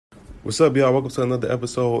What's up, y'all? Welcome to another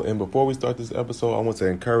episode. And before we start this episode, I want to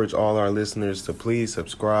encourage all our listeners to please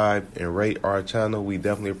subscribe and rate our channel. We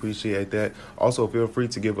definitely appreciate that. Also, feel free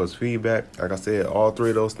to give us feedback. Like I said, all three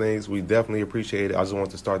of those things, we definitely appreciate it. I just want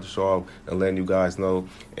to start the show off and letting you guys know.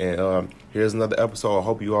 And here's another episode. I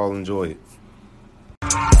hope you all enjoy it.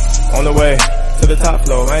 On the way to the top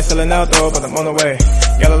floor. I ain't selling out though, but I'm on the way.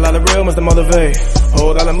 Got a lot of real ones to motivate.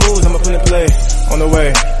 Hold all the moves, I'ma put in play. On the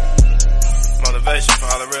way. Motivation for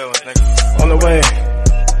all the real ones, nigga. On the way.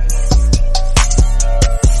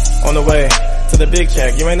 On the way to the big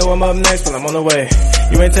check. You ain't know I'm up next, but I'm on the way.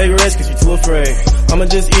 You ain't take risks cause you too afraid. I'ma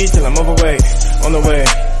just eat till I'm overweight. On the way.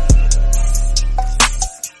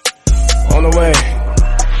 On the way.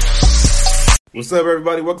 What's up,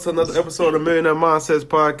 everybody? Welcome to another episode of Millionaire Mindsets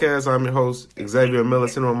Podcast. I'm your host, Xavier Miller,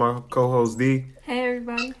 sitting with my co-host, D. Hey,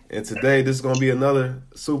 everybody. And today, this is going to be another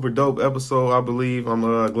super dope episode, I believe. I'm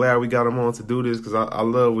glad we got him on to do this because I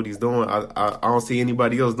love what he's doing. I don't see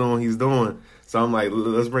anybody else doing what he's doing. So I'm like,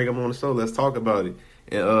 let's bring him on the show. Let's talk about it.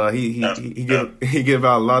 And he give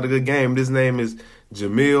out a lot of good game. His name is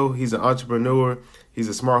Jamil. He's an entrepreneur. He's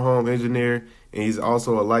a smart home engineer. And he's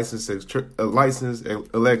also a licensed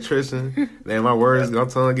electrician. Man, my words, my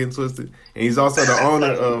tongue getting twisted. And he's also the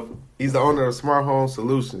owner of Smart Home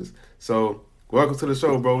Solutions. So, welcome to the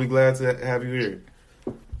show, bro. We glad to have you here.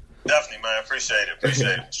 Definitely, man. Appreciate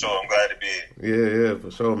it. Sure, I'm glad to be here. Yeah,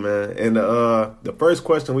 for sure, man. And the first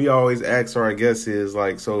question we always ask our guests is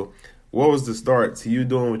like, so what was the start to you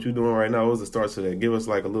doing what you're doing right now? What was the start to that? Give us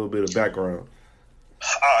like a little bit of background.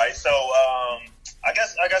 All right, so I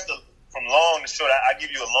guess from long to short, I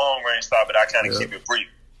give you a long range thought, but I kind of keep it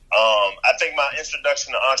brief. I think my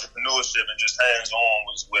introduction to entrepreneurship and just hands-on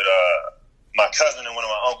was with my cousin and one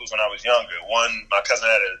of my uncles when I was younger. My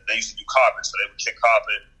cousin they used to do carpet, so they would kick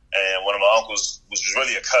carpet, and one of my uncles was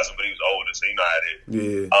really a cousin, but he was older, so you know how it is.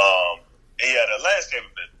 Yeah. He had a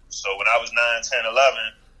landscaping business, so when I was 9, 10,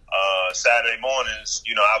 11, Saturday mornings,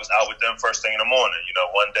 I was out with them first thing in the morning.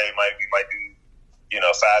 One day we might do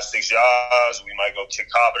 5-6 yards. We might go kick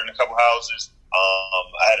carpet in a couple houses.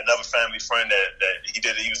 I had another family friend that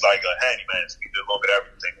he was like a handyman. So he did a little bit of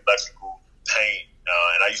everything, electrical, paint,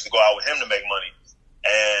 and I used to go out with him to make money.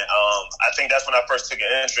 And I think that's when I first took an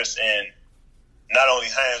interest in not only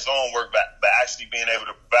hands-on work, but actually being able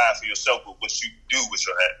to provide for yourself with what you do with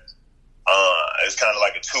your hands. It's kind of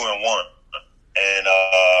like a 2-in-1. And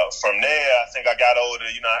from there, I think I got older.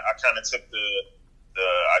 I kind of took the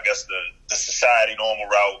society normal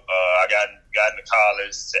route. I got into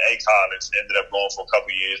college, ended up going for a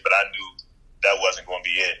couple years, but I knew that wasn't going to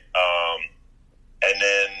be it. And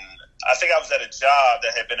then I think I was at a job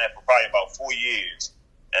that had been at for probably about 4 years,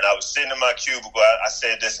 and I was sitting in my cubicle. I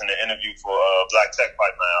said this in the interview for Black Tech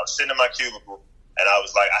Pipeline. I was sitting in my cubicle, and I was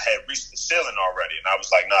like, I had reached the ceiling already, and I was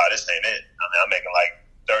like, nah, this ain't it. I mean, I'm making like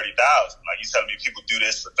 $30,000. Like, you telling me people do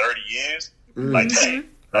this for 30 years? Mm-hmm. Like, dang.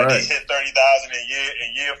 Like they hit 30,000 in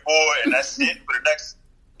year 4, and that's it for the next.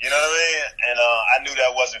 You know what I mean? And I knew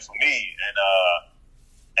that wasn't for me,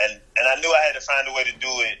 and I knew I had to find a way to do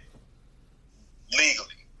it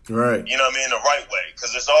legally. Right. You know what I mean? The right way,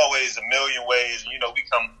 because there's always a million ways. And,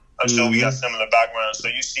 I'm sure we got similar backgrounds, so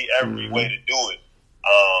you see every way to do it.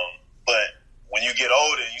 But when you get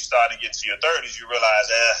older and you start to get to your 30s, you realize,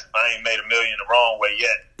 I ain't made $1 million the wrong way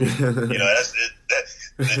yet. That's it.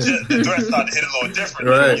 The threat start to hit a little different.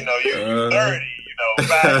 Right. You're 30.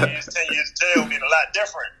 5 years, 10 years in jail mean a lot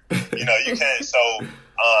different. You can't. So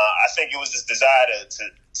I think it was this desire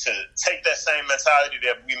to take that same mentality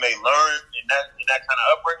that we may learn in that kind of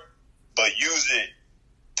upbringing, but use it,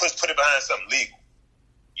 put it behind something legal.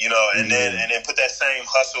 And then put that same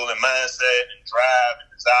hustle and mindset and drive and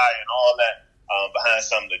desire and all that behind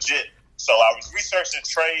something legit. So I was researching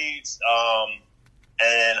trades,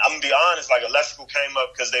 and I'm gonna be honest, like electrical came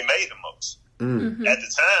up because they made the most. Mm-hmm. At the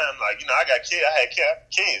time, I got kids. I had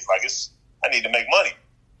kids. Like I need to make money.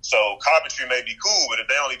 So carpentry may be cool, but if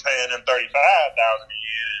they only paying them $35,000 a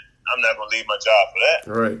year, I'm not gonna leave my job for that.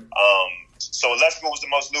 Right. So electrical was the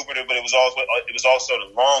most lucrative, but it was also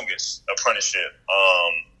the longest apprenticeship.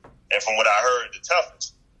 And from what I heard, the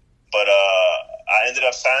toughest. But I ended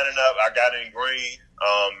up signing up. I got in green,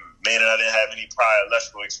 meaning I didn't have any prior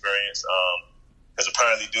electrical experience. Because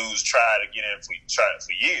apparently dudes try to get in for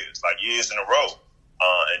years, like years in a row,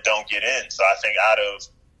 and don't get in. So I think out of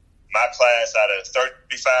my class, out of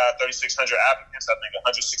 3,600 applicants, I think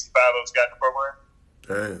 165 of us got in the program.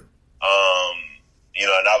 Damn.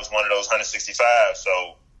 And I was one of those 165.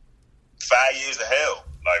 So 5 years of hell,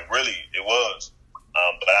 like really, it was.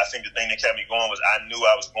 But I think the thing that kept me going was I knew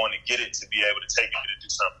I was going to get it to be able to take it to do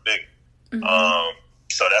something big. Mm-hmm.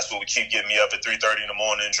 So that's what would keep getting me up at 3:30 in the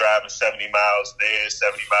morning, driving 70 miles there,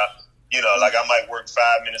 70 miles. You know, like I might work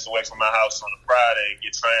 5 minutes away from my house on a Friday,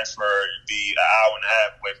 get transferred, and be an hour and a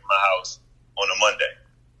half away from my house on a Monday,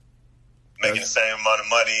 making the same amount of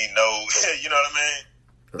money. No, you know what I mean?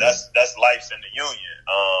 That's life in the union.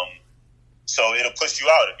 So it'll push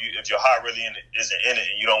you out if your heart really isn't in it,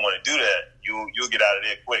 and you don't want to do that. You'll get out of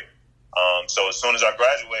there quick. So as soon as I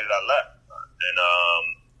graduated, I left, and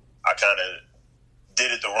I kind of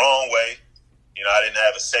did it the wrong way. You know, I didn't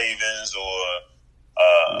have a savings or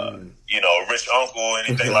a rich uncle or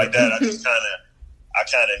anything like that. I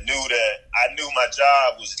kind of knew that I knew my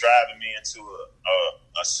job was driving me into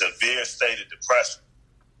a severe state of depression.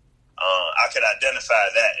 I could identify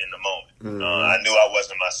that in the moment. I knew I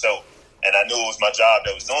wasn't myself, and I knew it was my job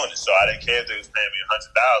that was doing it. So I didn't care if they was paying me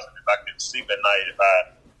 $100,000. If I couldn't sleep at night, if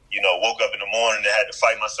I, woke up in the morning and had to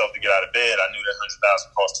fight myself to get out of bed, I knew that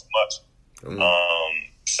 $100,000 cost too much.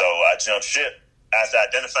 So I jumped ship. After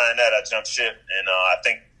identifying that, I jumped ship, and I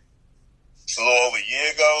think it's a little over a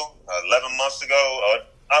year ago, 11 months ago,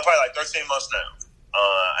 I'm probably like 13 months now.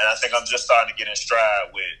 And I think I'm just starting to get in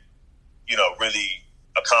stride with, really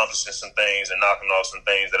accomplishing some things and knocking off some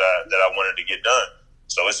things that I wanted to get done.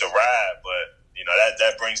 So it's a ride, but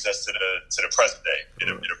that brings us to the present day in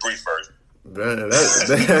a brief version.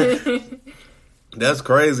 That's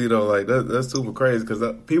crazy though. Like that's super crazy because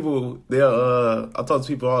people, I talk to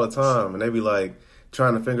people all the time and they be like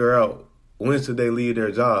trying to figure out when should they leave their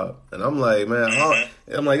job, and I'm like, man,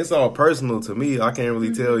 I'm like, it's all personal to me. I can't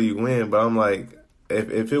really tell you when, but I'm like,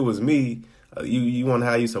 if it was me, you want to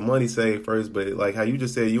have you some money saved first, but like how you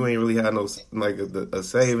just said, you ain't really had no like a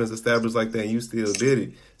savings established like that, and you still did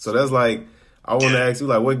it. So that's like, I want to ask you,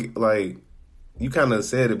 like, what, like, you kind of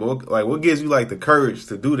said it, but what gives you like the courage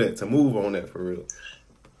to do that, to move on that for real?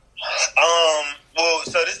 Well,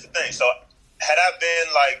 so this is the thing. So had I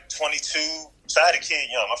been like 22, so I had a kid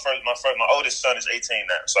young. My oldest son is 18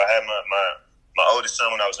 now. So I had my oldest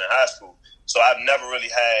son when I was in high school. So I've never really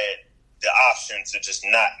had the option to just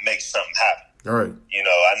not make something happen. All right.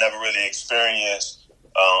 I never really experienced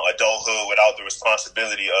adulthood without the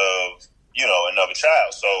responsibility of, another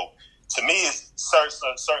child. So to me, certain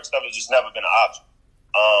stuff has just never been an option.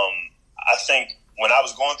 I think when I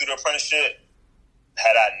was going through the apprenticeship,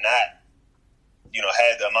 had I not,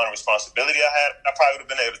 had the amount of responsibility I had, I probably would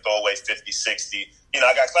have been able to throw away 50, 60.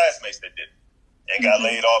 I got classmates that did it and got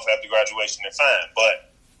laid off after graduation and fine.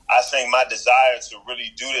 But I think my desire to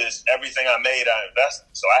really do this, everything I made, I invested.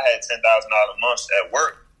 So I had $10,000 a month at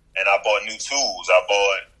work, and I bought new tools. I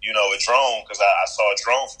bought, a drone because I saw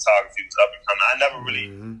drone photography was up and coming. I've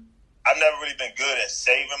never really been good at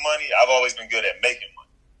saving money. I've always been good at making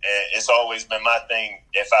money. And it's always been my thing.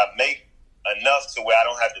 If I make enough to where I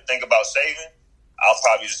don't have to think about saving, I'll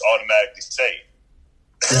probably just automatically save.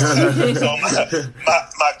 So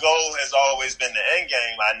my goal has always been the end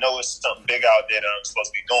game. I know it's something big out there that I'm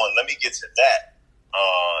supposed to be doing. Let me get to that.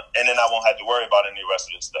 And then I won't have to worry about any rest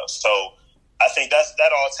of this stuff. So I think that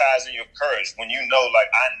all ties in your courage. When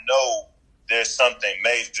I know there's something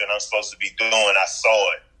major that I'm supposed to be doing, I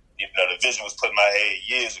saw it. The vision was put in my head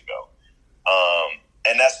years ago.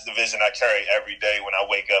 And that's the vision I carry every day when I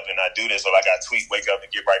wake up and I do this. Or like I tweet, wake up and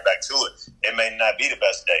get right back to it. It may not be the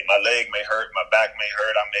best day. My leg may hurt. My back may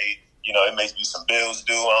hurt. It may be some bills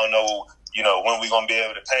due. I don't know, when we're going to be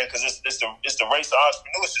able to pay. Because it's the race of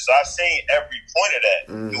entrepreneurship. So I've seen every point of that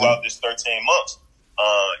throughout this 13 months.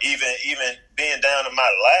 Even being down to my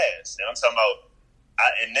last. And I'm talking about,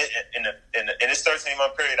 in this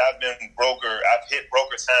 13-month period, I've been broker. I've hit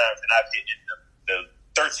broker times, and I've hit the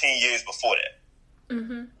 13 years before that.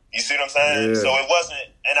 Mm-hmm. You see what I'm saying? Yeah. So it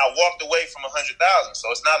wasn't, and I walked away from 100,000. So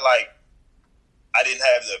it's not like I didn't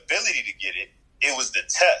have the ability to get it. It was the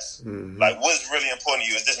test. Mm-hmm. Like, what's really important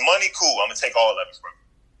to you? Is this money? Cool. I'm gonna take all of it from you.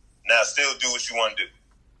 Now, still do what you want to do.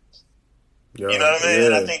 Yeah. You know what I mean? Yeah.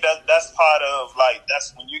 And I think that's part of, like,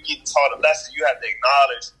 that's when you get taught a lesson. You have to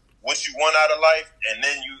acknowledge what you want out of life, and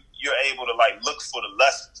then you're able to like look for the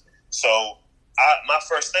lessons. So my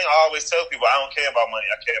first thing, I always tell people, I don't care about money.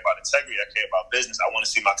 I care about integrity. I care about business. I want to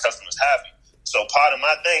see my customers happy. So part of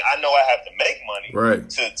my thing, I know I have to make money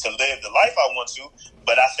to live the life I want to,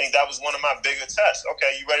 but I think that was one of my bigger tests.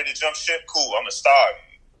 Okay, you ready to jump ship? Cool, I'm going to starve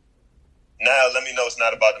you. Now let me know it's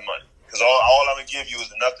not about the money. Because all I'm going to give you is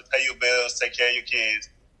enough to pay your bills, take care of your kids,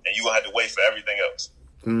 and you won't have to wait for everything else.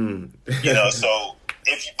 So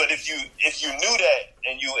if you knew that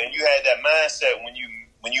and you had that mindset when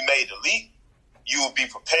you made the leap, you would be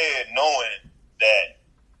prepared knowing that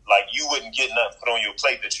like you wouldn't get nothing put on your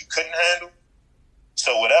plate that you couldn't handle.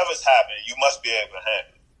 So whatever's happening, you must be able to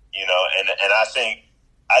handle it, and I think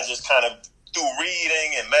I just kind of through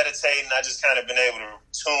reading and meditating, I just kind of been able to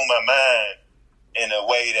tune my mind in a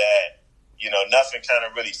way that, nothing kind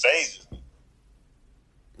of really phases me.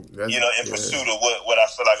 In pursuit of what I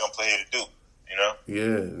feel like I'm put here to do.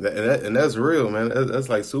 Yeah, and that's real, man. That's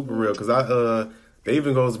like super real. Because it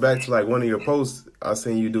even goes back to like one of your posts I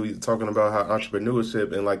seen you do talking about how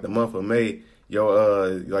entrepreneurship in like the month of May,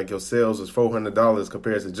 your sales was $400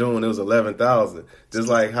 compared to June it was 11,000. Just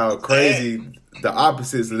like how crazy the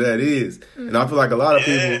opposites of that is. And I feel like a lot of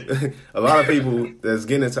people that's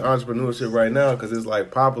getting into entrepreneurship right now because it's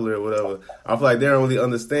like popular or whatever. I feel like they don't really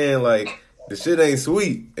understand like the shit ain't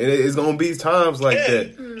sweet, and it's gonna be times like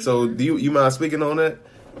that. So do you mind speaking on that? Man.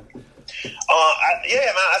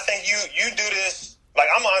 I think you do this. Like,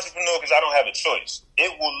 I'm an entrepreneur because I don't have a choice.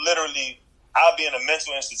 It will literally. I'll be in a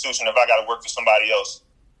mental institution if I got to work for somebody else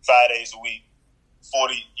 5 days a week,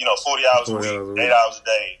 40 hours a week, 8 hours a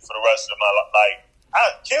day for the rest of my life. Like,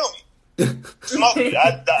 kill me, smoke me.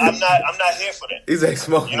 I'm not here for that. He's like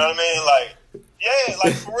smoking. You know what I mean? Like, yeah,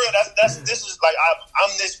 like for real. This is like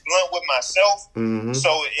I'm this blunt with myself. Mm-hmm.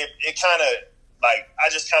 So it kind of like I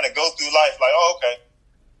just kind of go through life like, oh, okay,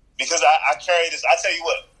 because I carry this. I tell you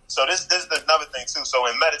what. So this is another thing too. So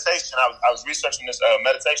in meditation, I was researching this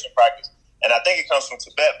meditation practice. And I think it comes from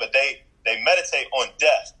Tibet, but they meditate on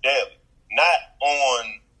death daily, not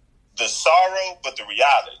on the sorrow, but the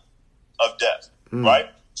reality of death, right?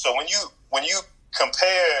 So when you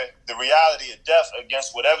compare the reality of death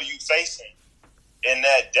against whatever you're facing in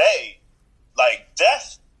that day, like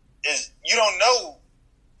death is, you don't know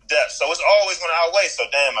death, so it's always going to outweigh. So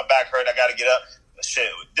damn, my back hurt, I got to get up. Shit,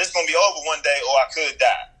 this is going to be over one day, or I could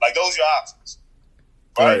die. Like those are your options,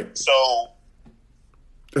 right? So.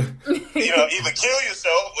 Either kill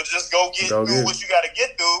yourself or just go get through what you got to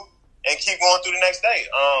get through and keep going through the next day.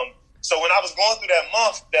 So when I was going through that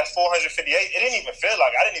month, that 458, it didn't even feel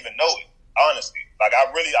like I didn't even know it, honestly. Like I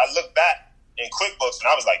looked back in QuickBooks and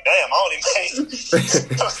I was like, damn, I only made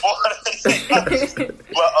 458.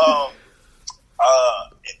 But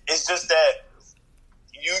it's just that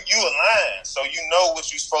you align, so you know what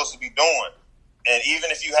you're supposed to be doing. And even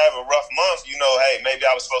if you have a rough month, hey, maybe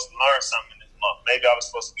I was supposed to learn something. Maybe I was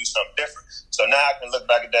supposed to do something different. So now I can look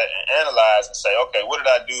back at that and analyze and say, okay, what did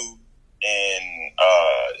I do in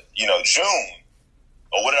June,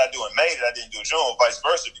 or what did I do in May that I didn't do in June, or vice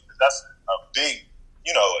versa? Because that's a big,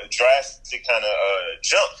 a drastic kind of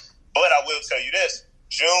jump. But I will tell you this: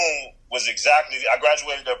 June was exactly. I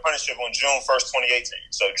graduated the apprenticeship on June 1st,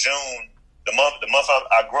 2018. So June, the month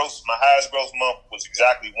I grossed, my highest growth month was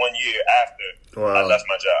exactly 1 year after I left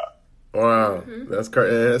my job. Wow, that's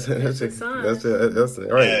crazy. That's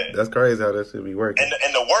right. Yeah. That's crazy how that should be working.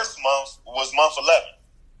 And the worst month was month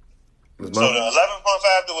 11. So the 11th month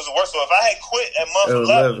after was the worst. So if I had quit at month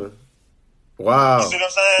 11, wow, you see what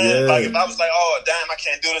I'm saying? Yeah. Like if I was like, oh damn, I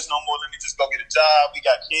can't do this no more. Let me just go get a job. We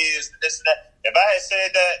got kids and this and that. If I had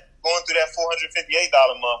said that going through that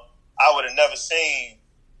 $458 month, I would have never seen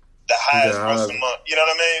the highest grossing month. You know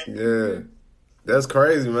what I mean? Yeah, that's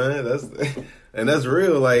crazy, man. And that's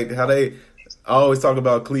real, like how I always talk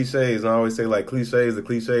about cliches, and I always say like cliches are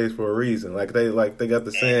cliches for a reason. Like they got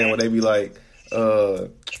the saying where they be like,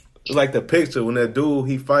 like the picture when that dude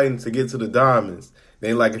he fighting to get to the diamonds.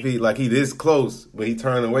 Then like if he this close, but he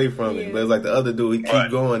turned away from it. But it's like the other dude, he keep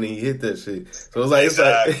going and he hit that shit. So it's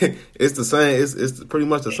like it's the same. It's pretty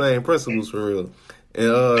much the same principles for real.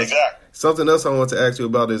 And something else I want to ask you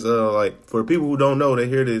about is like for people who don't know, they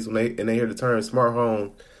hear this and they hear the term smart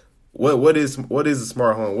home. What is a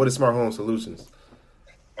smart home? What is Smart Home Solutions?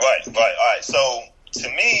 Right. All right. So to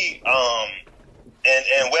me,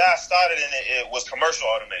 and where I started in it was commercial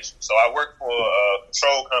automation. So I worked for a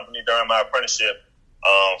control company during my apprenticeship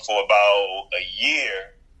for about a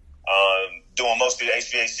year, doing mostly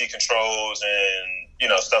HVAC controls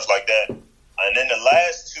and stuff like that. And then the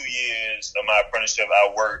last 2 years of my apprenticeship,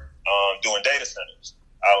 I worked doing data centers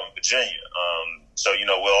out in Virginia. So, with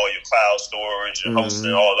all your cloud storage and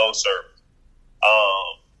hosting, all those servers.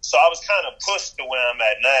 So I was kind of pushed to where I'm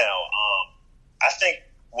at now. I think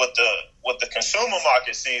what the consumer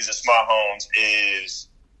market sees as smart homes is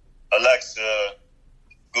Alexa,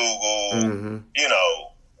 Google,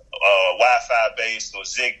 Wi-Fi based or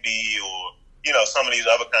Zigbee or, some of these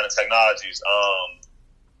other kind of technologies.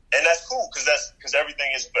 And that's cool because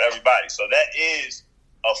everything is for everybody. So that is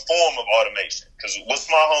a form of automation, because what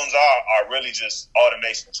smart homes are really just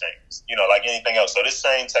automation chains, like anything else. So this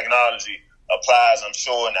same technology applies, I'm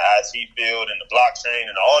sure, in the IT field and the blockchain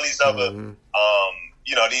and all these other,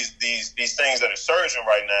 these things that are surging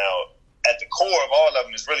right now. At the core of all of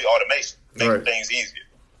them is really automation, making things easier.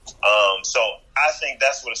 So I think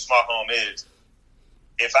that's what a smart home is.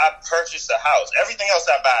 if I purchase a house, everything else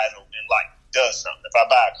I buy in life does something. If I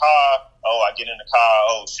buy a car, I get in the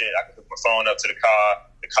car, shit, I can hook my phone up to the car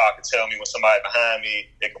can tell me when somebody behind me,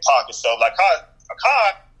 it can park itself. Like a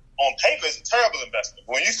car on paper is a terrible investment.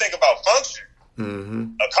 But when you think about function,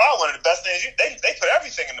 a car, one of the best things, they put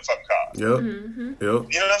everything in the fucking car. Yep. You know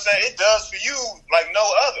what I'm saying? It does for you like no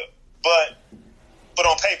other. But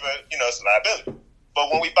on paper, it's a liability. But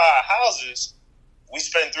when we buy our houses, we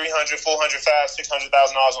spend $300,000, $400,000, $500,000, $600,000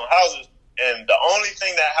 on houses, and the only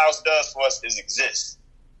thing that house does for us is exist.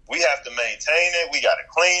 We have to maintain it. We got to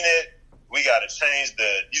clean it. We got to change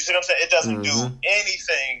you see what I'm saying? It doesn't do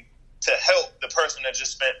anything to help the person that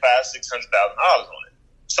just spent $500,000, $600,000 on it.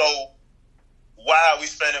 So why are we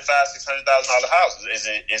spending $500,000, $600,000 houses? Is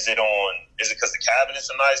it because the cabinets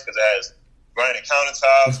are nice? Because it has granite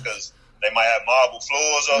countertops? Because they might have marble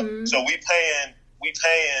floors? So we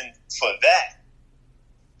paying for that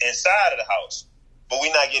inside of the house, but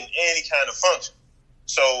we're not getting any kind of function.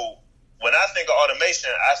 So when I think of automation,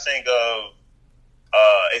 I think of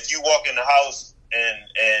if you walk in the house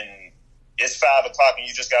and it's 5 o'clock and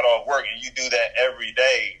you just got off work and you do that every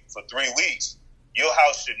day for 3 weeks, your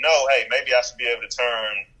house should know, hey, maybe I should be able to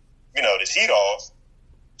turn, this heat off,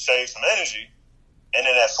 save some energy, and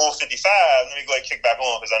then at 4:55, let me go ahead and kick back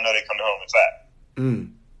on because I know they're coming home at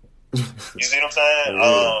 5. You see what I'm saying?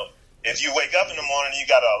 If you wake up in the morning and you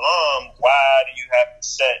got an alarm, why do you have to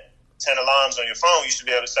set 10 alarms on your phone? You should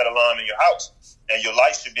be able to set an alarm in your house. And your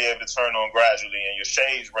lights should be able to turn on gradually, and your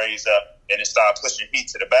shades raise up, and it start pushing heat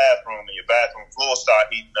to the bathroom, and your bathroom floor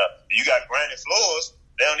start heating up. You got granite floors,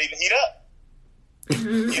 they don't even heat up.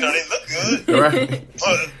 They look good. Right.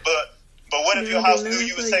 But what if your house knew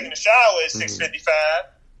you was taking a shower at 6:55,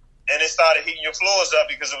 and it started heating your floors up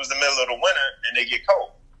because it was the middle of the winter, and they get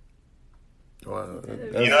cold? Wow.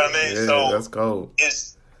 You know what I mean? Yeah, so that's cold.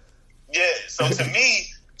 So to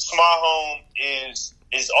me, smart home is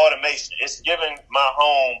automation. It's giving my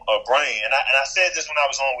home a brain. And I said this when I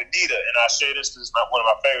was on with Nita, and I share this because it's not one of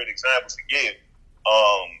my favorite examples to give.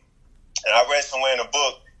 And I read somewhere in a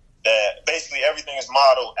book that basically everything is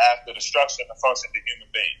modeled after the structure and the function of the human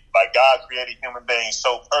being. Like God created human beings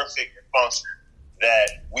so perfect and functional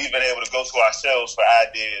that we've been able to go to ourselves for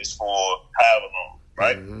ideas for however long,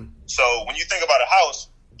 right? So when you think about a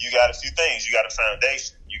house, you got a few things. You got a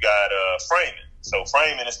foundation. You got framing. So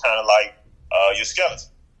framing is kind of like your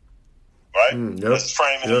skeleton, right? This is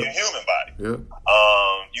framing of your human body.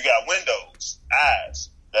 You got windows, eyes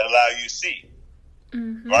that allow you to see,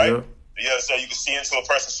 right? So you can see into a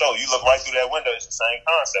person's soul. You look right through that window. It's the same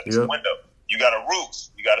concept. It's a window. You got a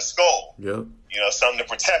roof. You got a skull. Something to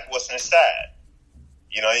protect what's inside.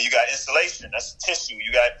 You got insulation. That's tissue.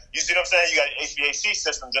 You see what I'm saying? You got an HVAC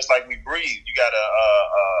system, just like we breathe. You got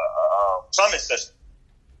a plumbing system.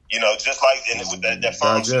 Just like that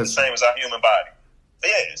functions the same as our human body.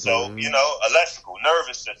 So, electrical,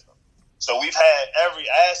 nervous system. So we've had every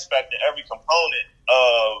aspect and every component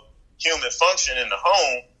of human function in the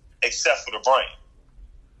home except for the brain.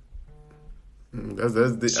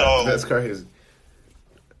 That's crazy.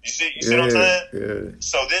 You see what I'm saying? Yeah.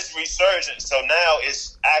 So this resurgence, so now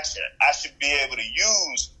it's action. I should be able to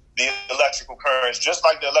use the electrical currents, just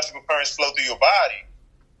like the electrical currents flow through your body,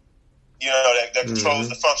 that controls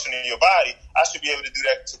the function of your body. I should be able to do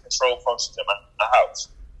that to control functions in my house.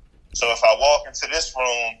 So if I walk into this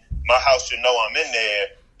room, my house should know I'm in there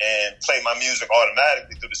and play my music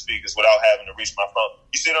automatically through the speakers without having to reach my phone.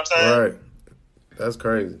 You see what I'm saying? Right. That's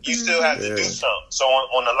crazy. You still have to do something. So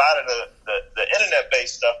on a lot of the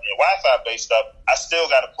internet-based stuff and the Wi-Fi-based stuff, I still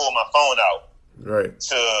got to pull my phone out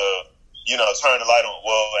to, turn the light on.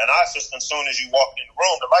 Well, in our system, as soon as you walk in the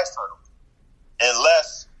room, the lights turn on.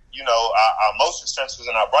 Unless, our motion sensors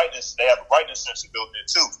and our brightness, they have a brightness sensor built in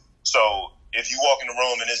too. So if you walk in the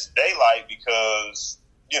room and it's daylight because,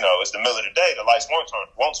 it's the middle of the day, the lights won't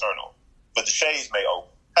turn on. But the shades may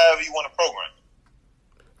open. However you want to program it.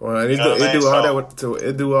 Well,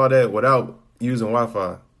 it do all that without using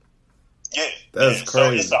Wi-Fi. Yeah, that's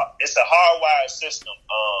crazy. So it's a hardwired system,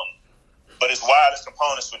 but it's wireless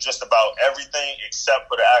components for just about everything except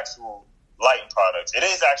for the actual lighting products. It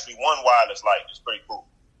is actually one wireless light. It's pretty cool,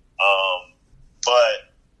 but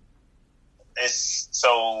it's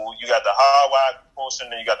so you got the hardwired portion,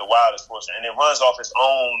 then you got the wireless portion, and it runs off its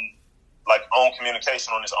own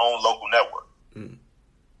communication on its own local network.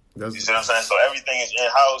 You see what I'm saying? So everything is in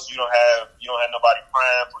house. You don't have nobody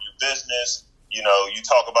prying for your business. You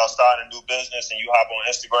talk about starting a new business and you hop on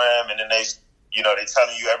Instagram and then they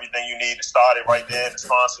telling you everything you need to start it right there, the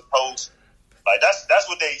sponsored post. Like that's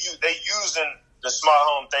what they use. They using the smart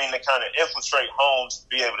home thing to kind of infiltrate homes to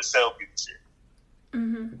be able to sell people shit.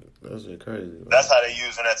 That's crazy. Man. That's how they're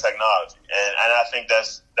using that technology, and I think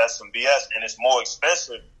that's some BS, and it's more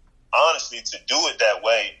expensive, honestly, to do it that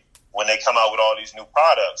way when they come out with all these new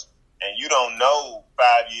products, and you don't know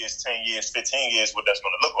 5 years, 10 years, 15 years what that's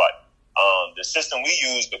going to look like. The system we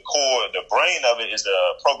use, the core, the brain of it is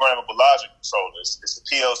a programmable logic controller. It's a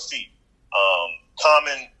PLC,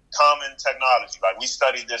 common technology. Like we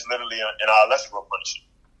studied this literally in our electrical apprenticeship.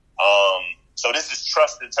 So this is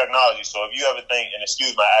trusted technology. So if you ever think, and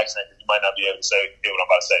excuse my accent, because you might not be able to hear what I'm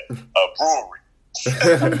about to say, a brewery.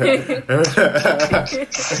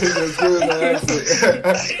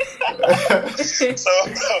 So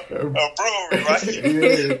a brewery, right?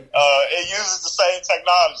 It uses the same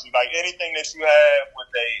technology. Like anything that you have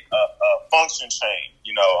with a function chain,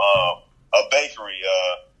 a bakery,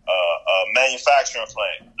 a manufacturing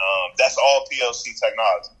plant, that's all PLC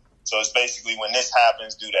technology. So it's basically when this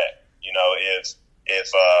happens, do that.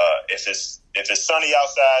 If it's sunny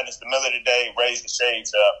outside and it's the middle of the day, raise the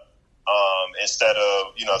shades up instead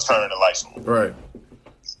of turning the lights on. Right.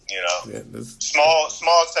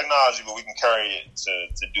 Small technology, but we can carry it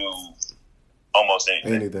to do almost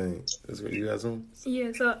anything. That's what you got some.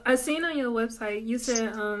 Yeah. So I seen on your website you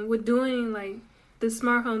said with doing like the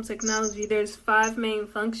smart home technology, there's 5 main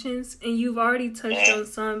functions, and you've already touched on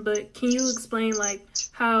some, but can you explain like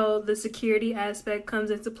how the security aspect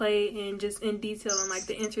comes into play and just in detail on like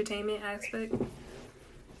the entertainment aspect?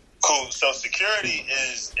 Cool. So security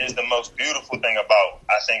is the most beautiful thing about,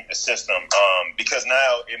 I think, the system, because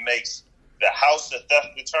now it makes the house a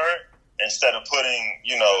theft deterrent instead of putting,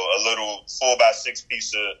 a little 4x6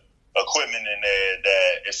 piece of equipment in there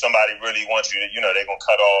that if somebody really wants you to, they're going to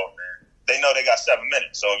cut off. They know they got 7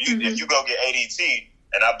 minutes. So if you go get ADT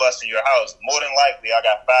and I bust in your house, more than likely I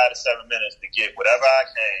got 5 to 7 minutes to get whatever I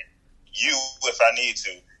can, if I need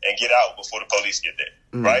to, and get out before the police get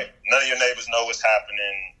there, right? None of your neighbors know what's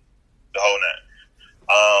happening, the whole nine.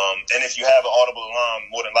 And if you have an audible alarm,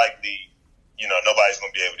 more than likely, nobody's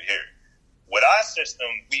going to be able to hear it. With our system,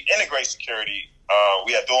 we integrate security.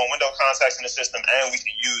 We have door and window contacts in the system, and we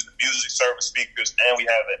can use the music service speakers, and we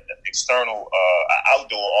have an external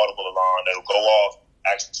outdoor audible alarm that'll go off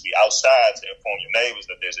actually outside to inform your neighbors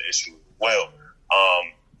that there's an issue as well.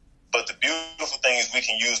 But the beautiful thing is we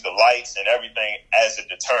can use the lights and everything as a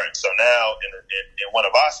deterrent. So now in one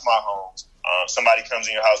of our smart homes, somebody comes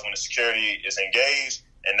in your house when the security is engaged,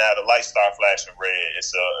 and now the lights start flashing red.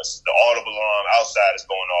 It's the audible alarm outside is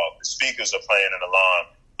going off. The speakers are playing an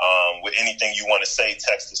alarm. With anything you want to say,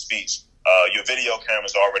 text to speech, your video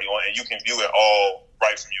camera's already on, and you can view it all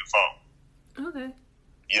right from your phone. Okay.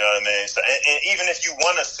 You know what I mean? So, and even if you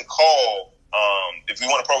want us to call, if we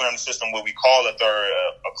want to program the system where we call a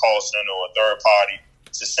call center or a third party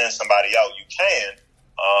to send somebody out, you can,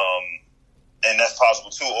 and that's possible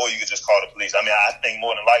too. Or you could just call the police. I mean, I think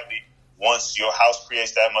more than likely, once your house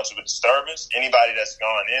creates that much of a disturbance, anybody that's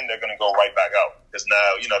gone in, they're going to go right back out. Because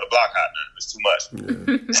now, the block hot now. It's too much.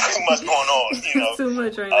 Yeah. There's too much going on, Too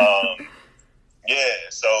much right now. Yeah,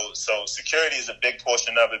 so security is a big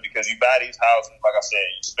portion of it because you buy these houses, like I said,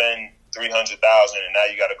 you spend $300,000 and now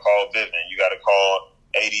you got to call Vivint, you got to call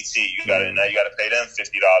ADT, now you got to pay them $50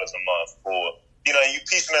 a month for, you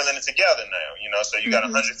piecemealing it together now, so you got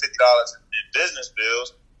 $150 in business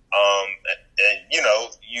bills. And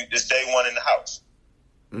it's day one in the house.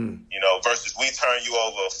 Versus we turn you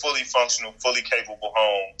over a fully functional, fully capable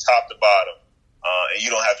home, top to bottom, and you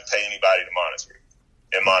don't have to pay anybody to monitor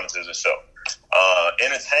it. It monitors itself.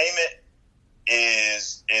 Entertainment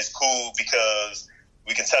is cool because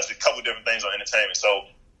we can touch a couple different things on entertainment. So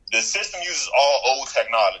the system uses all old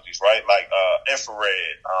technologies, right? Like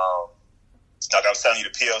infrared. Like I was telling you,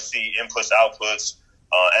 the PLC inputs, outputs.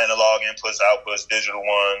 Analog inputs, outputs, digital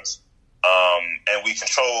ones, and we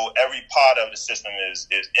control every part of the system is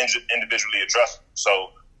individually addressable.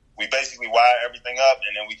 So we basically wire everything up,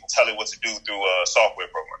 and then we can tell it what to do through a software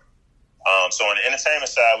program. So on the entertainment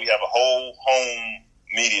side, we have a whole home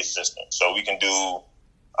media system. So we can do,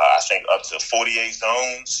 I think, up to 48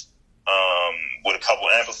 zones with a couple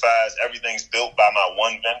amplifiers. Everything's built by my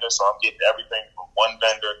one vendor, so I'm getting everything from one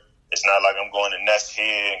vendor. It's not like I'm going to Nest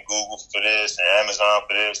here and Google for this and Amazon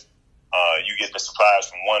for this. You get the supplies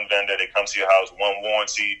from one vendor. They come to your house, one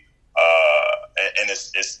warranty, and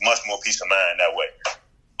it's much more peace of mind that way.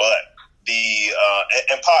 But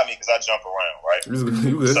and pardon me because I jump around, right? So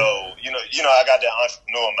I got that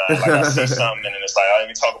entrepreneur mind. Like I see something and it's like, let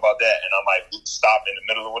me talk about that, and I might stop in the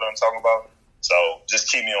middle of what I'm talking about. So just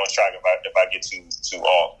keep me on track if I get too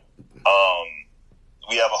off.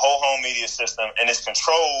 We have a whole home media system, and it's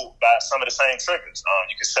controlled by some of the same triggers.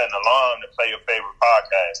 You can set an alarm to play your favorite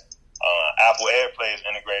podcast. Apple AirPlay is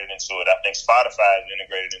integrated into it. I think Spotify is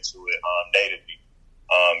integrated into it natively.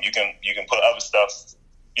 You can put other stuff,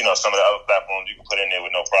 some of the other platforms you can put in there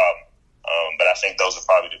with no problem. But I think those are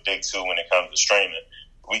probably the big two when it comes to streaming.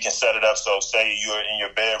 We can set it up so, say you're in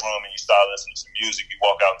your bedroom and you start listening to music, you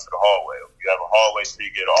walk out into the hallway. You have a hallway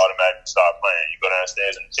speaker, it'll automatically start playing. You go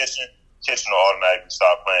downstairs in the kitchen will automatically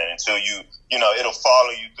start playing until it'll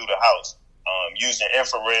follow you through the house. Using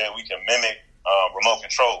infrared, we can mimic remote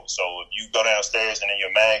control. So if you go downstairs and in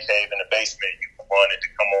your man cave in the basement, you can run it to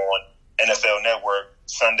come on NFL Network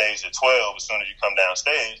Sundays at 12. As soon as you come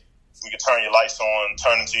downstairs, we can turn your lights on,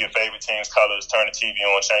 turn them to your favorite team's colors, turn the TV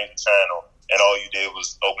on, change the channel, and all you did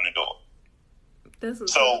was open the door.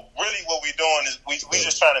 So really what we're doing is we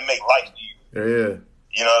just trying to make life easier.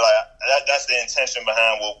 Yeah. That's the intention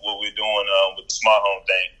behind what we're doing with the smart home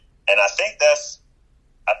thing. And I think that's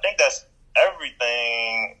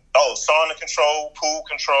everything. Oh, sauna control, pool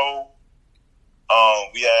control.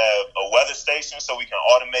 We have a weather station so we can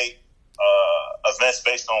automate events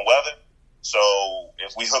based on weather. So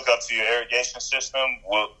if we hook up to your irrigation system,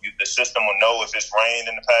 the system will know if it's rained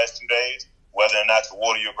in the past 2 days, whether or not to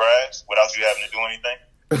water your grass without you having to do anything.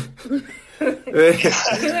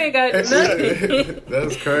 You ain't got nothing.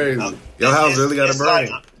 That's crazy. Your house really got a brain.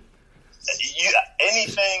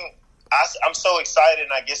 Anything. I'm so excited,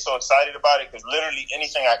 and I get so excited about it because literally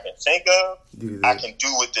anything I can think of, I can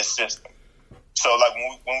do with this system. So, like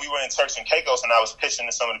when we were in Turks and Caicos, and I was pitching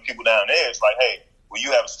to some of the people down there, it's like, hey, well,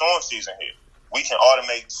 you have a storm season here. We can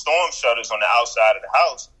automate storm shutters on the outside of the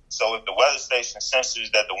house. So if the weather station senses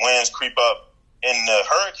that the winds creep up in the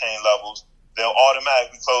hurricane levels, they'll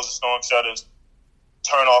automatically close the storm shutters,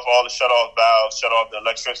 turn off all the shut-off valves, shut off the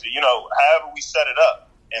electricity, however we set it up,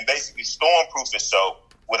 and basically storm-proof it so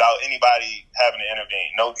without anybody having to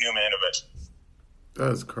intervene, no human intervention.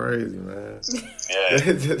 That's crazy, man. Yeah.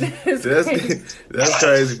 that's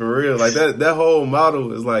crazy for real. Like that whole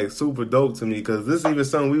model is like super dope to me because this is even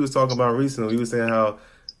something we was talking about recently. We were saying how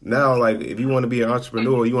now, like, if you want to be an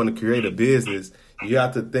entrepreneur, you want to create a business, you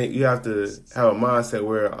have to have a mindset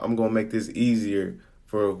where I'm going to make this easier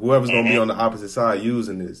for whoever's going to be on the opposite side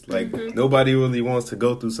using this. Like, nobody really wants to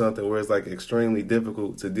go through something where it's, like, extremely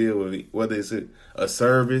difficult to deal with, whether it's a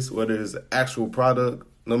service, whether it's an actual product,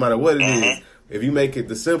 no matter what it is. If you make it,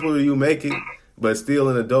 the simpler you make it, but still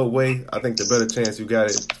in a dope way, I think the better chance you got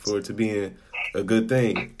it for it to being a good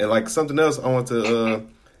thing. And, like, something else I want to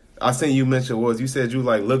I seen you mention was you said you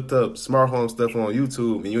like looked up smart home stuff on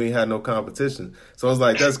YouTube and you ain't had no competition. So it's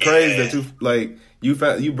like that's crazy that you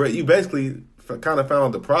found you basically kind of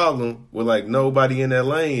found the problem with like nobody in that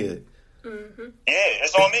lane yet. Yeah,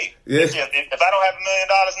 it's on me. Yeah. If I don't have $1 million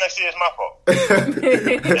next year, it's my fault.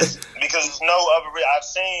 Because there's no other. I've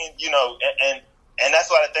seen, and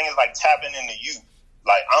that's why the thing is like tapping into you.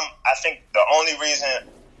 Like I think the only reason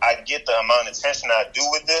I get the amount of attention I do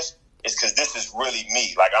with this is because this is really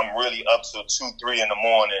me. Like, I'm really up till 2, 3 in the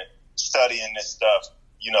morning studying this stuff,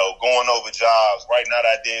 going over jobs, writing out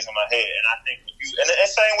ideas in my head. And I think and the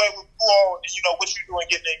same way with you all, what you do and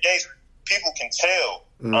getting engagement, people can tell.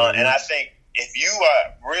 And I think if you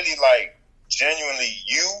are really, like, genuinely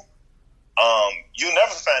you'll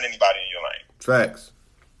never find anybody in your lane. Facts.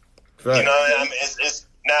 You know what I mean? It's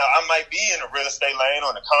now, I might be in the real estate lane or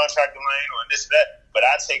in the contractor lane or this, that, but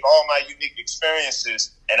I take all my unique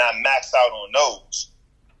experiences and I max out on those.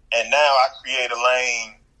 And now I create a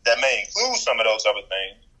lane that may include some of those other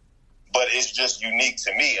things, but it's just unique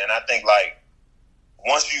to me. And I think, like,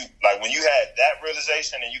 once you, like, when you had that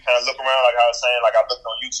realization and you kind of look around, like I was saying, like I looked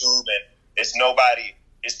on YouTube and it's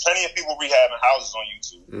plenty of people rehabbing houses on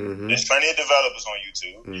YouTube. There's plenty of developers on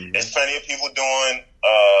YouTube. There's plenty of people doing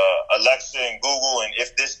Alexa and Google and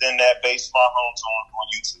if this then that based smart homes on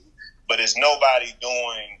YouTube. But it's nobody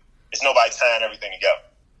tying everything together.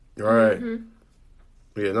 Right.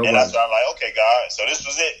 Yeah, nobody. And that's why I'm like, okay, God, so this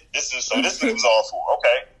was it. This is what it was all for.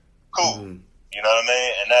 Okay, cool. You know what I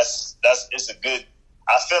mean? And it's a good.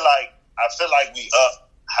 I feel like we up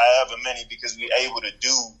however many because we able to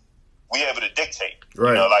dictate.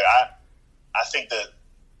 Right. Like I think that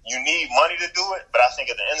you need money to do it, but I think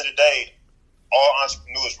at the end of the day, all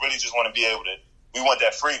entrepreneurs really just want to be able to. We want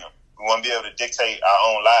that freedom. We want to be able to dictate our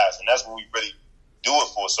own lives, and that's what we really do it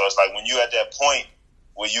for. So it's like when you're at that point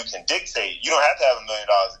where you can dictate, you don't have to have $1 million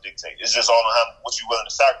to dictate. It's just all on what you're willing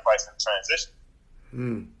to sacrifice in the transition.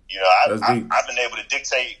 I've been able to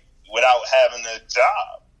dictate without having a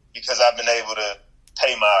job because I've been able to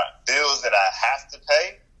pay my bills that I have to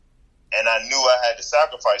pay, and I knew I had to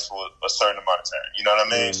sacrifice for a certain amount of time. You know what I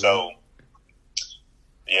mean? So,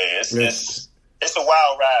 yeah, it's a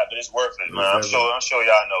wild ride, but it's worth it, man. I'm sure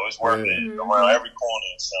y'all know it's worth it around every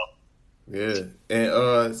corner. So Yeah,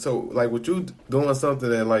 and so like with you doing something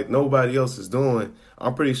that like nobody else is doing,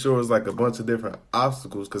 I'm pretty sure it's like a bunch of different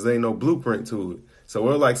obstacles because there ain't no blueprint to it. So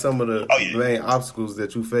what are like some of the main obstacles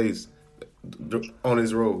that you face on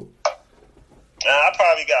this road? I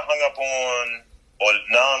probably got hung up on or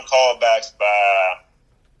non-callbacks by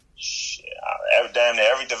damn near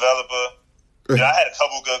every developer. You know, I had a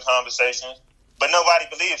couple good conversations, but nobody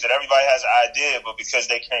believes it. Everybody has an idea, but because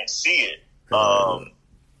they can't see it,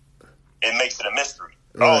 it makes it a mystery.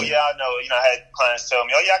 Right. Oh, yeah, I know. You know, I had clients tell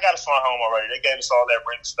me, oh, yeah, I got a smart home already. They gave us all that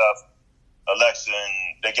Ring stuff, Alexa,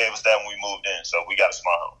 and they gave us that when we moved in, so we got a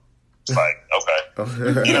smart home. It's like,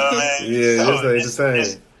 okay. You know what I mean? Yeah, so it's the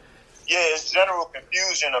same. It's general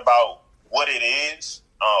confusion about what it is,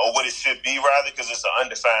 or what it should be, rather, because it's an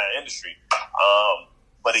undefined industry.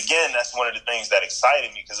 But again, that's one of the things that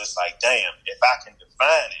excited me because it's like, damn, if I can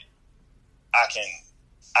define it, I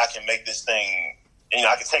can make this thing. You know,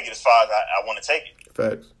 I can take it as far as I want to take it.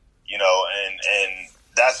 Facts. You know, and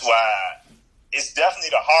that's why it's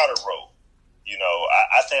definitely the harder road. You know,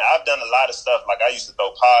 I think I've done a lot of stuff. Like I used to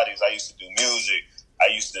throw parties. I used to do music. I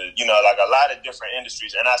used to, you know, like a lot of different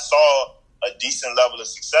industries, and I saw a decent level of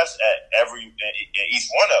success at in each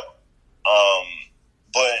one of them.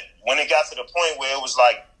 But when it got to the point where it was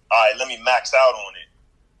like, all right, let me max out on it,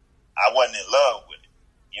 I wasn't in love with it.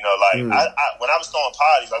 You know, like when I was throwing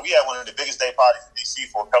parties, like we had one of the biggest day parties in DC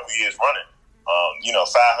for a couple of years running. You know,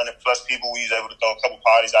 500 plus people. We was able to throw a couple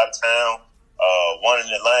parties out of town, one in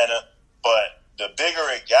Atlanta. But the bigger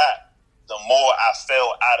it got, the more I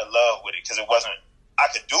fell out of love with it because it wasn't. I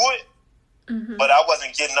could do it, but I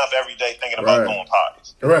wasn't getting up every day thinking about throwing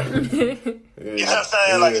parties. Right. You know what I'm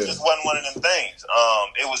saying? Like it just wasn't one of them things.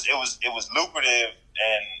 It was lucrative,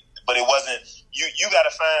 but it wasn't. You got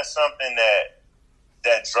to find something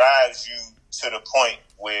that drives you to the point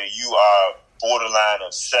where you are borderline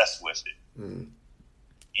obsessed with it.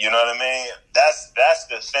 You know what I mean? That's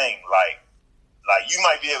the thing. Like you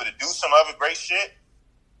might be able to do some other great shit,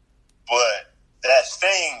 but that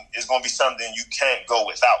thing is going to be something you can't go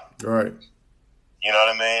without. Right. You know what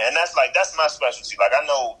I mean? And that's my specialty. Like I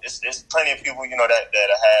know it's plenty of people, you know, that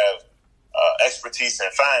have expertise in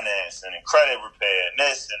finance and in credit repair and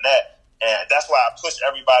this and that. And that's why I push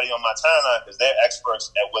everybody on my timeline because they're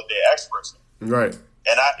experts at what they're experts in. Right.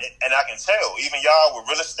 And I can tell, even y'all with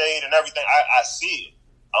real estate and everything, I see it.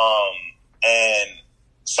 And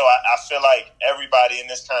so I feel like everybody in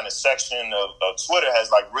this kind of section of Twitter has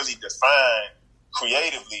like really defined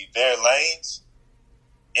creatively their lanes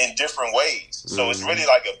in different ways. So it's really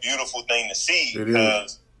like a beautiful thing to see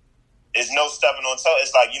because it's no stepping on toe.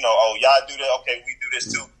 It's like, you know, oh, y'all do that. Okay, we do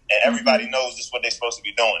this too. And everybody knows this is what they're supposed to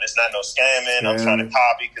be doing. It's not no scamming. I'm trying to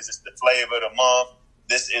copy because it's the flavor of the month.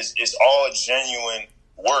 It's all genuine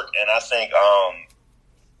work. And I think,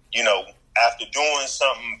 you know, after doing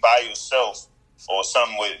something by yourself or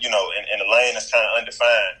something with, you know, in a lane that's kind of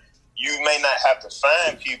undefined, you may not have to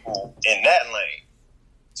find people in that lane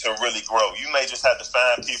to really grow. You may just have to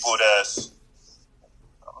find people that's,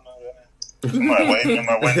 I don't know, somebody waiting in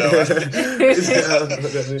my window. You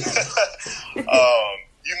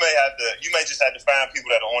may just have to find people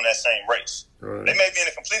that are on that same race. Right. They may be in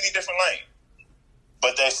a completely different lane,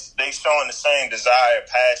 but they showing the same desire,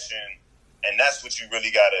 passion, and that's what you really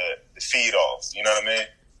got to feed off. You know what I mean?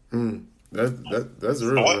 That's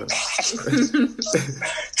real.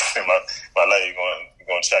 My lady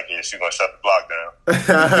going to check it. She's going to shut the block down.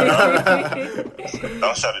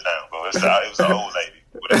 Don't shut it down, bro. It was an old lady.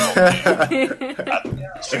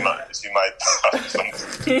 She might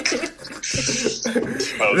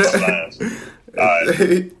all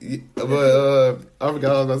right. But I forgot what I was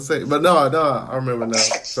about to say. But no, I remember now.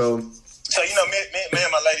 So you know, me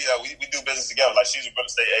and my lady, we do business together. Like she's a real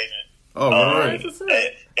estate agent. Oh, right.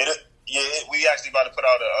 We actually about to put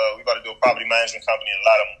out we about to do a property management company and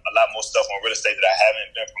a lot more stuff on real estate that I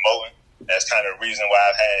haven't been promoting. That's kind of the reason why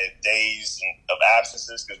I've had days of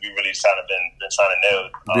absences because we really been trying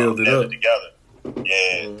to nail it together.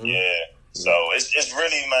 Yeah. So it's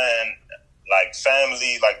really, man, like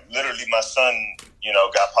family, like literally my son, you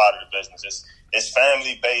know, got part of the business. It's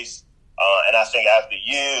family based, and I think after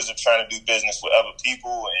years of trying to do business with other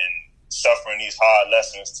people and suffering these hard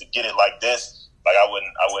lessons to get it like this, like I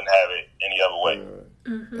wouldn't have it any other way.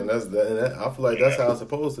 And that I feel like that's how it's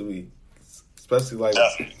supposed to be. Especially like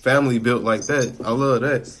family built like that. I love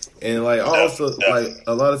that. And like also like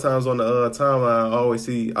a lot of times on the timeline I always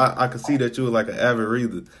see I can see that you're like an avid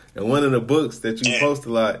reader. And one of the books that you post a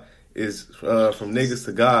lot is From Niggas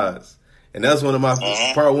to Gods. And that's one of my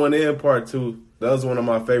part 1 and part 2. That was one of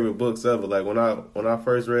my favorite books ever. Like when I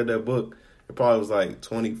first read that book, it probably was like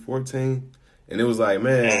 2014. And it was like,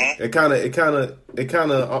 man, it kind of. I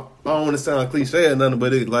don't want to sound cliche or nothing,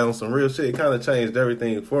 but it like on some real shit. It kind of changed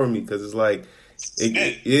everything for me because it's like,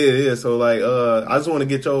 yeah. So like, I just want to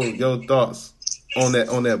get your thoughts on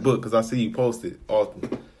that book because I see you post it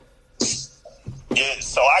often. Yeah,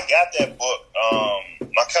 so I got that book.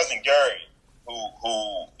 My cousin Gary, who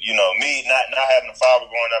me not having a father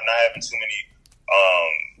growing up, not having too many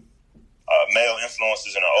male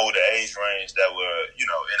influences in an older age range that were in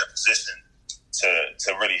a position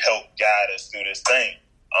to really help guide us through this thing.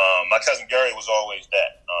 My cousin Gary was always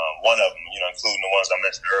that, one of them, including the ones I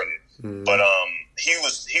mentioned earlier. Mm-hmm. But he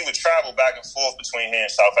would travel back and forth between here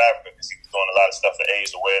and South Africa because he was doing a lot of stuff for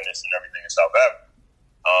AIDS awareness and everything in South Africa.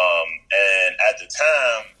 And at the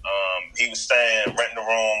time, he was renting a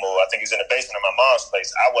room, or I think he was in the basement of my mom's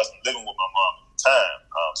place. I wasn't living with my mom at the time.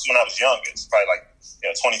 So when I was younger, it's probably like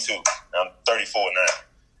 22. I'm 34 now.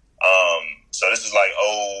 So this is like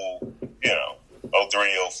 03, 04.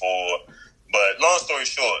 But long story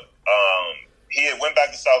short, he had went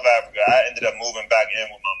back to South Africa. I ended up moving back in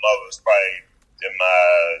with my mother. It's probably in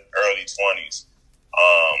my early 20s.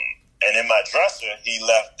 And in my dresser, he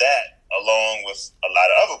left that along with a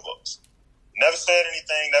lot of other books. Never said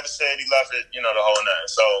anything, never said he left it, the whole nine.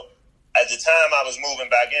 So at the time I was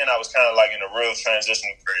moving back in, I was kind of like in a real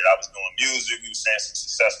transitional period. I was doing music. We were seeing some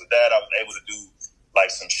success with that. I was able to do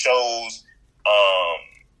like some shows.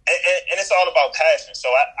 And it's all about passion.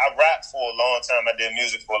 So I rapped for a long time. I did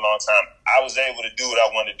music for a long time. I was able to do what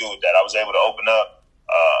I wanted to do with that. I was able to open up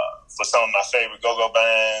for some of my favorite go-go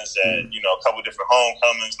bands and, a couple of different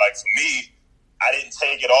homecomings. Like for me, I didn't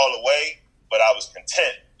take it all away, but I was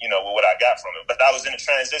content, with what I got from it. But I was in a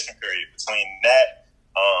transition period between that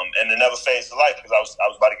and the never phase of life because I was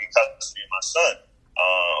about to get custody of my son,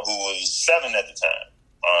 who was 7 at the time.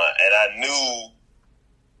 And I knew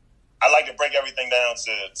I like to break everything down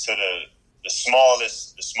to the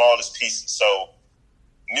smallest pieces. So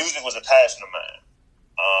music was a passion of mine.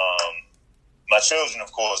 My children,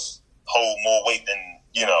 of course, hold more weight than,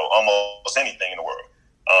 almost anything in the world.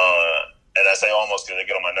 And I say almost because they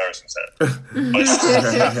get on my nerves sometimes.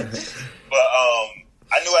 But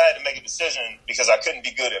I knew I had to make a decision because I couldn't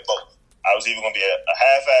be good at both. I was either going to be a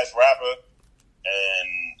half-ass rapper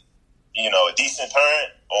and, a decent parent,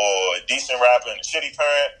 or a decent rapper and a shitty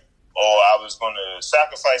parent, or I was going to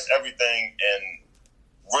sacrifice everything and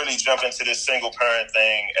really jump into this single parent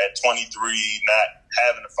thing at 23, not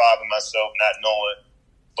having a father myself, not knowing.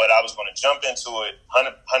 But I was going to jump into it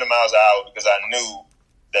 100 miles an hour because I knew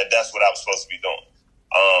that that's what I was supposed to be doing.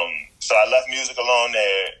 So I left music alone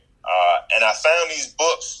there, and I found these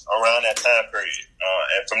books around that time period.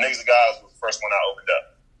 And From Niggas to Gods was the first one I opened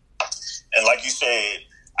up. And like you said,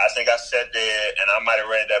 I think I sat there and I might have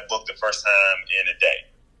read that book the first time in a day.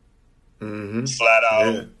 Mm-hmm. Flat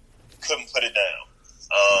out, couldn't put it down.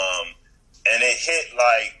 And it hit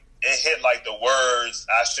like the words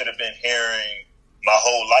I should have been hearing my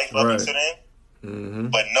whole life up until then. Mm-hmm.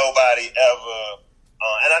 But nobody ever...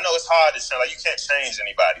 and I know it's hard to say, like, you can't change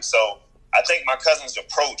anybody. So I think my cousin's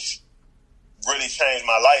approach really changed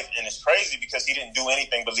my life. And it's crazy because he didn't do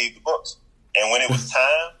anything but leave the books. And when it was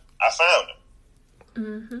time, I found him.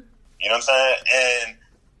 Mm-hmm. You know what I'm saying?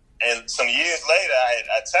 And some years later,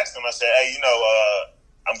 I texted him. I said, hey,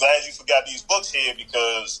 I'm glad you forgot these books here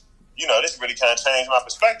because, this really kind of changed my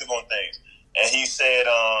perspective on things. And he said,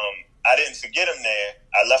 I didn't forget him there.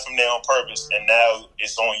 I left him there on purpose. And now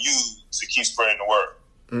it's on you to keep spreading the word.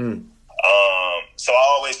 Mm. So I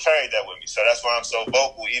always carried that with me. So that's why I'm so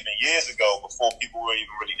vocal. Even years ago, before people were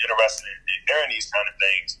even really interested in hearing these kind of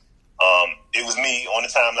things, it was me on the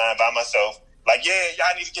timeline by myself. Like, yeah,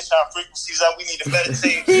 y'all need to get y'all frequencies up. We need to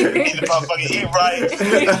meditate. We need to motherfucking eat right.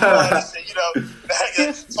 2013,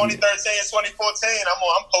 2014,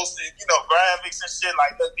 I'm posting, graphics and shit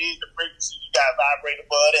like, look, these the frequency. You got to vibrate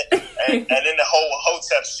above it. And then the whole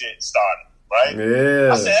Hotep shit started, right?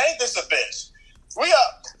 Yeah. I said, ain't this a bitch? They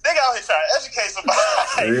out here trying to educate somebody.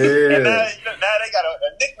 Yeah. And now they got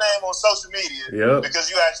a nickname on social media because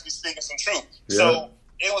you actually speaking some truth. Yep. So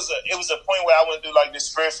it was a point where I went through like this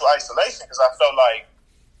spiritual isolation because I felt like,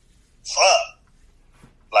 fuck,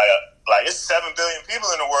 like it's 7 billion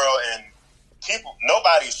people in the world and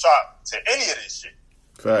nobody's shocked to any of this shit.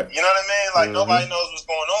 Correct. You know what I mean? Like nobody knows what's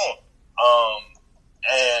going on.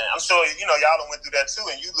 And I'm sure y'all done went through that too.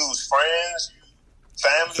 And you lose friends,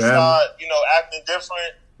 family start acting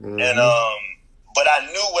different. Mm-hmm. And but I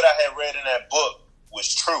knew what I had read in that book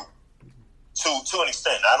was true. To an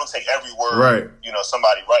extent. I don't take every word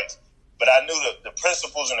somebody writes, but I knew the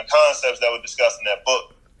principles and the concepts that were discussed in that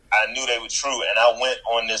book. I knew they were true, and I went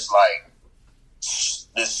on this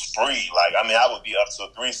spree. Like, I mean, I would be up till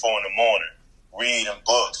 3-4 in the morning, reading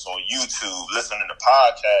books on YouTube, listening to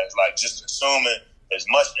podcasts, like just consuming as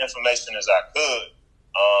much information as I could.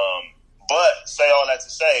 But say all that to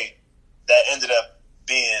say, that ended up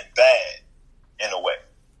being bad in a way.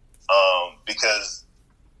 Because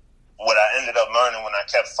what I ended up learning when I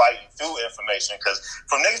kept fighting through information, because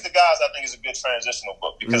From Niggas to Guys, I think is a good transitional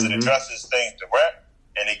book because it addresses things direct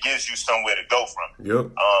and it gives you somewhere to go from.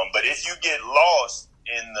 Yep. But if you get lost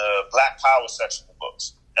in the Black Power section of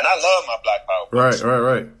books, and I love my Black Power books.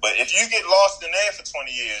 Right. But if you get lost in there for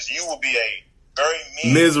 20 years, you will be a very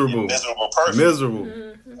mean, miserable person. Miserable.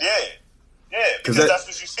 Yeah, because that's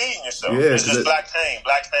what you see in yourself. Yeah, it's just black pain.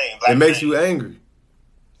 It makes you angry.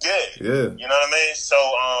 Yeah. You know what I mean? So,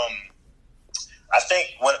 I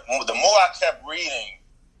think the more I kept reading,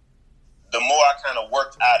 the more I kind of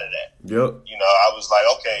worked out of that. Yep. You know, I was like,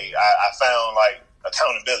 okay, I found like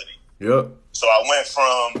accountability. Yep. So I went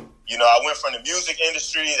from the music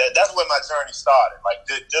industry. That's where my journey started. Like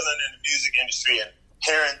dealing in the music industry and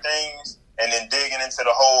hearing things, and then digging into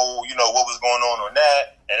the whole, what was going on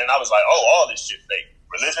that. And then I was like, oh, all this shit fake.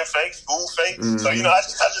 Religion fake, school fake. So, I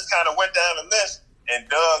just kind of went down the list and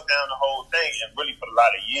dug down the whole thing and really put a lot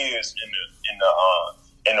of years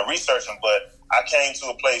in the researching. But I came to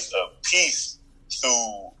a place of peace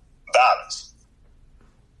through balance.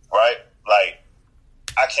 Right? Like,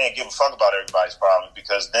 I can't give a fuck about everybody's problems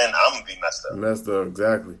because then I'm going to be messed up. Messed up,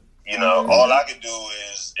 exactly. All I can do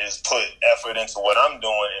is put effort into what I'm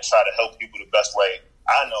doing and try to help people the best way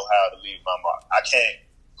I know how to leave my mark. I can't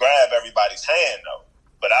grab everybody's hand though,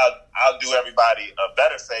 but I'll do everybody a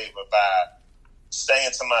better favor by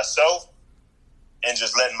staying to myself and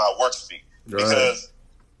just letting my work speak. Right. Because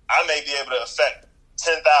I may be able to affect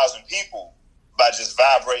 10,000 people by just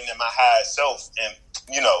vibrating in my highest self and,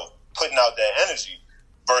 putting out that energy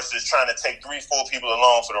versus trying to take 3-4 people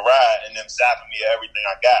along for the ride and them zapping me everything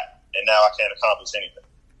I got. And now I can't accomplish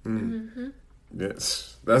anything.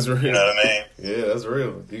 Yes, that's real. You know what I mean? Yeah, that's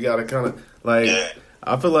real. You gotta kind of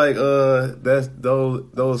I feel like that's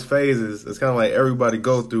those phases. It's kind of like everybody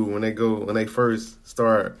go through when they first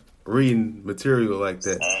start reading material like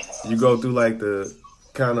that. You go through like the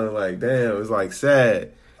kind of like damn, it's like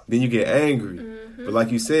sad. Then you get angry. But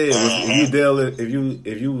like you said,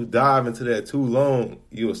 if you dive into that too long,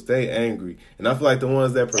 you'll stay angry. And I feel like the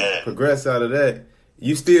ones that progress out of that.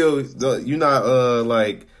 You're not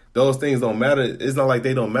like those things don't matter. It's not like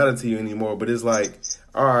they don't matter to you anymore. But it's like,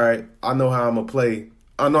 all right, I know how I'm gonna play.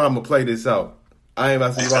 I know I'm gonna play this out. I ain't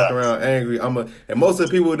about to be walking around angry. And most of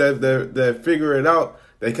the people that figure it out,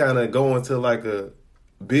 they kind of go into like a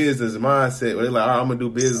business mindset where they're like, all right, I'm gonna do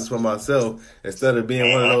business for myself instead of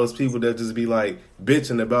being one of those people that just be like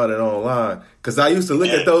bitching about it online. Because I used to look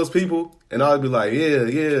at those people and I'd be like, yeah,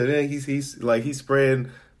 man, he's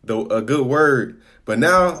spreading a good word. But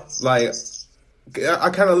now, like,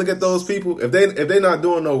 I kind of look at those people, if they not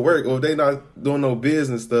doing no work or if they not doing no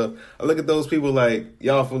business stuff, I look at those people like,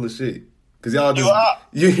 y'all full of shit. Cause y'all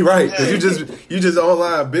you right, cause you just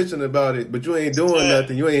online bitching about it, but you ain't doing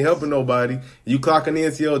nothing. You ain't helping nobody. You clocking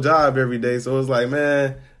into your job every day, so it's like,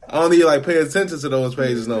 man, I don't need to like pay attention to those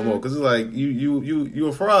pages no more. Cause it's like you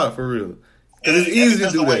a fraud for real. Cause it's easy to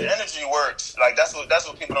do that. Energy works. Like that's what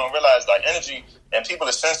people don't realize. Like energy, and people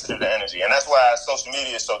are sensitive to energy, and that's why social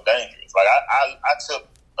media is so dangerous. Like I took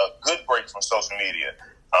a good break from social media.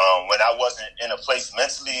 When I wasn't in a place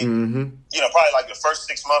mentally, probably like the first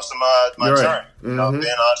 6 months of my journey, being an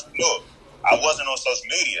entrepreneur, I wasn't on social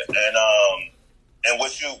media, and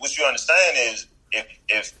what you understand is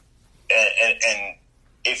if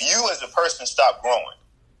you as a person stop growing,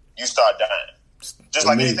 you start dying, just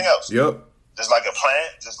like anything else. Yep. Just like a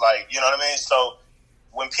plant, just like you know what I mean. So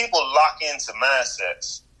when people lock into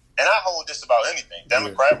mindsets. And I hold this about anything,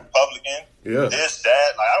 Democrat, Republican, this, that.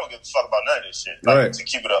 Like, I don't give a fuck about none of this shit. Like, to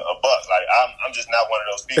keep it a buck. Like, I'm just not one of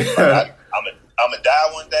those people. Like, I'm a die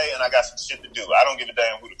one day, and I got some shit to do. I don't give a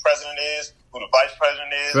damn who the president is, who the vice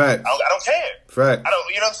president is. I don't care. Right. I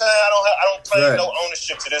don't. You know what I'm saying? I don't claim no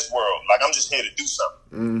ownership to this world. Like, I'm just here to do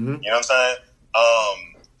something. You know what I'm saying?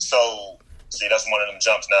 So. See, that's one of them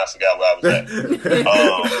jumps. Now I forgot where I was at.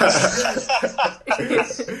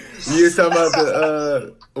 You talking about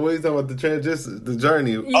what are you talking about? The transition, the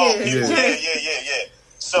journey. Yeah.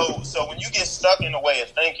 So when you get stuck in a way of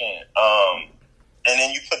thinking, and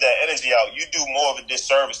then you put that energy out, you do more of a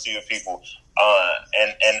disservice to your people.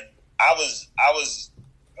 And I was.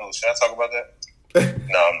 Oh, should I talk about that?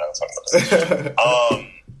 No, I'm not talking about that.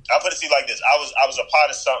 I'll put it to you like this: I was a part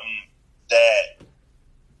of something that.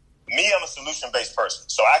 I'm a solution-based person,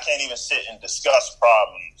 so I can't even sit and discuss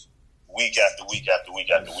problems week after week after week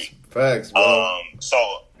after week. Facts, bro. So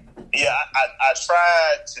Yeah, I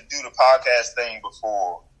tried to do the podcast thing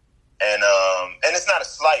before, and it's not a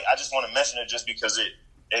slight. I just want to mention it just because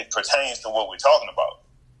it pertains to what we're talking about.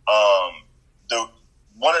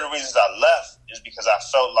 One of the reasons I left is because I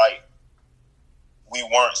felt like we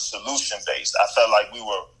weren't solution based. I felt like we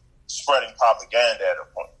were spreading propaganda at a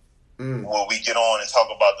point where we get on and talk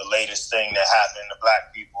about the latest thing that happened to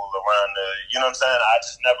black people around you know what I'm saying? I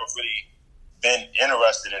just never really been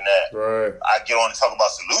interested in that. Right. I get on and talk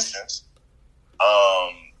about solutions.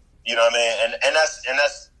 You know what I mean? And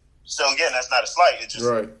that's so again, that's not a slight. It just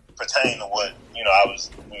pertains to what, we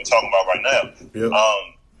were talking about right now. Yep.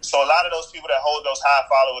 So a lot of those people that hold those high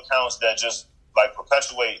follow accounts that just like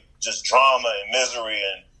perpetuate just drama and misery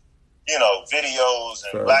and, videos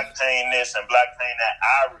and black pain this and black pain that,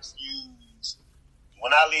 I refuse.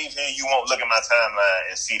 When I leave here, you won't look at my timeline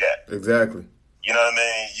and see that. Exactly. You know what I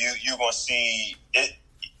mean? You gonna see it.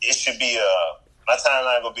 It should be my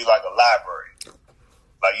timeline gonna be like a library,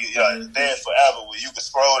 like it's there forever, where you can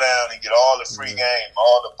scroll down and get all the free game,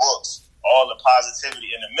 all the books, all the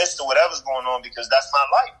positivity in the midst of whatever's going on, because that's my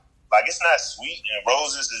life. Like, it's not sweet and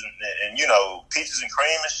roses and peaches and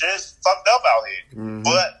cream and shit. It's fucked up out here.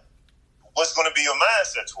 But what's going to be your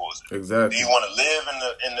mindset towards it? Exactly. Do you want to live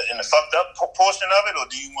in the fucked up portion of it, or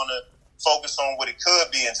do you want to focus on what it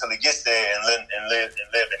could be until it gets there and live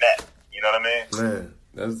in that? You know what I mean?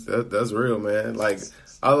 Man, that's real, man. Like,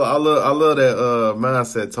 I love that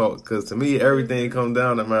mindset talk, because to me everything comes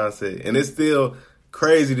down to mindset, and it's still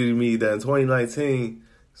crazy to me that in 2019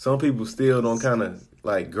 some people still don't kind of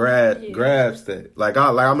like grasp that. Like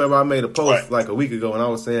I remember I made a post like a week ago, and I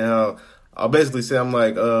was saying how I basically said, I'm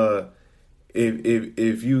like,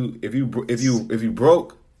 if you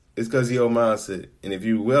broke, it's because of your mindset, and if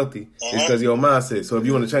you wealthy, it's because of your mindset. So if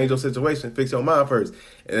you want to change your situation, fix your mind first.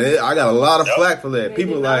 And I got a lot of flack for that.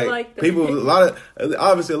 People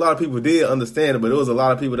obviously a lot of people did understand it, but it was a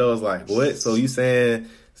lot of people that was like, what? So you saying?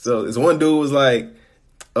 So this one dude was like,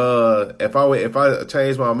 if I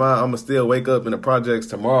change my mind, I'm gonna still wake up in the projects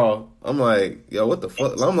tomorrow. I'm like, yo, what the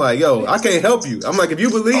fuck? I'm like, yo, I can't help you. I'm like, if you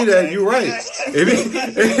believe that, you're right.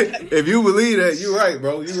 If you believe that, you're right,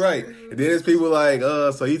 bro. You're right. And then there's people like,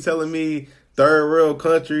 so you telling me third world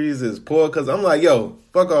countries is poor? Because I'm like, yo,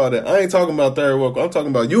 fuck all that. I ain't talking about third world. I'm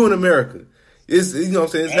talking about you in America. It's, you know what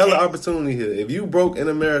I'm saying? It's hella opportunity here. If you broke in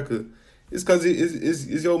America, it's because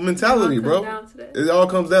it's your mentality, bro. It all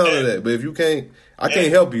comes down to that. But if you can't, I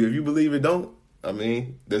can't help you. If you believe it don't, I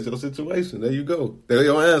mean, that's your situation. There you go. There's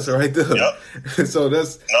your answer right there. Yep. So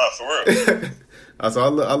that's... No, for real.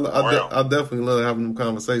 So I definitely love having them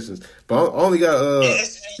conversations. But I only got...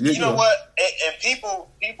 you know what? And people,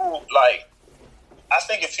 like... I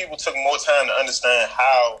think if people took more time to understand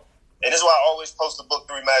how... And this is why I always post the book,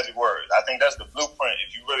 3 Magic Words. I think that's the blueprint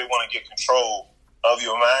if you really want to get control of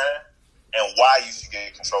your mind and why you should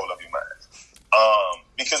get control of your mind.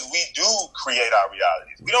 Because we do create our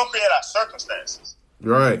realities. We don't create our circumstances.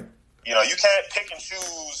 Right. You can't pick and choose,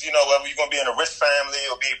 whether you're going to be in a rich family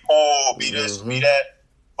or be poor or be this or be that.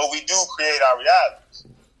 But we do create our realities.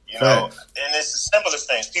 And it's the simplest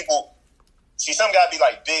things. People, see, some got to be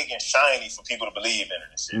like big and shiny for people to believe in it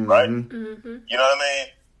and shit, right? Mm-hmm. You know what I mean?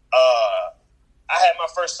 I had my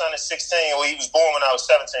first son at 16. Well, he was born when I was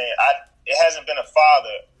 17. It hasn't been a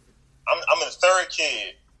father. I'm the third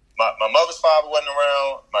kid. My mother's father wasn't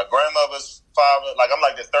around. My grandmother's father, like I'm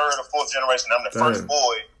like the third or fourth generation. I'm the first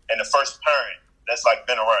boy and the first parent that's like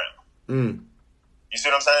been around. You see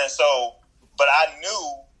what I'm saying? So, but I knew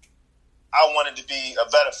I wanted to be a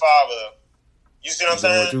better father. You see what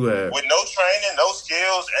I'm saying? With no training, no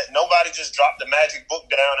skills, nobody just dropped the magic book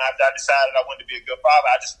down after I decided I wanted to be a good father.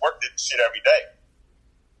 I just worked at the shit every day.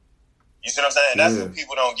 You see what I'm saying? That's what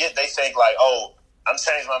people don't get. They think like, oh, I'm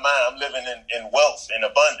changing my mind. I'm living in wealth and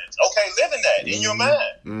abundance. Okay, live in that, in your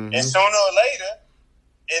mind. And sooner or later,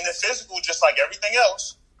 in the physical, just like everything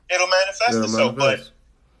else, it'll manifest itself. But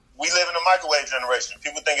we live in a microwave generation.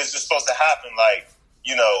 People think it's just supposed to happen like,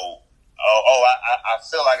 I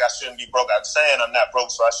feel like I shouldn't be broke. I'm saying I'm not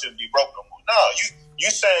broke, so I shouldn't be broke no more. No,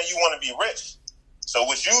 you saying you want to be rich. So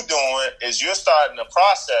what you doing is you're starting a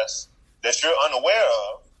process that you're unaware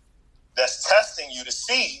of that's testing you to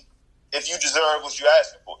see if you deserve what you're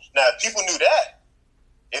asking for. Now, if people knew that,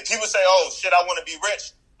 if people say, oh, shit, I want to be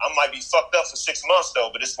rich, I might be fucked up for 6 months, though,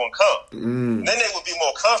 but it's going to come. Then they would be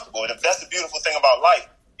more comfortable. And that's the beautiful thing about life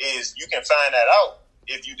is you can find that out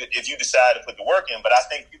if you decide to put the work in. But I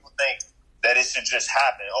think people think that it should just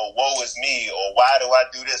happen. Oh, woe is me, or why do I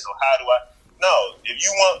do this, or how do I... No, if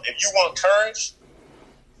you want courage,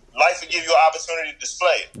 life will give you an opportunity to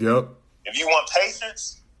display it. Yep. If you want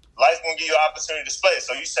patience, life gonna give you an opportunity to display it.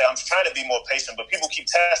 So you say, I'm trying to be more patient, but people keep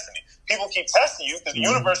testing me. People keep testing you because the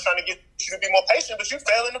universe trying to get you to be more patient, but you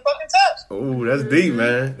failing the fucking test. Oh, that's deep,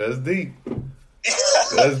 man. That's deep.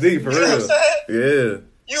 That's deep, for you know real. What I'm saying? Yeah.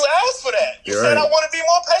 You asked for that. You You're said, right. I want to be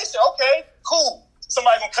more patient. Okay, cool.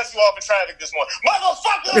 Somebody gonna cut you off in traffic this morning.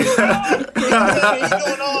 Motherfucker! You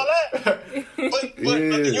doing all that. But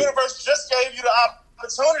the universe just gave you the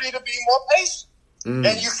opportunity to be more patient.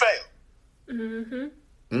 And you failed.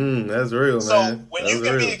 That's real, man. So when that's you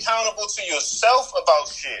can real. be accountable to yourself about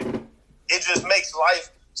shit, it just makes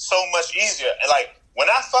life so much easier. And like when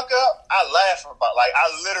I fuck up, I laugh about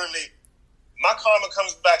I literally my karma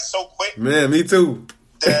comes back so quick. Man, me too.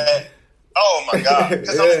 That oh my God.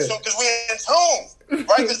 Because we in tune.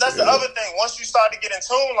 Right? Because that's the other thing. Once you start to get in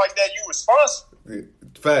tune like that, you responsible.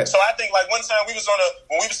 Facts. So I think like one time when we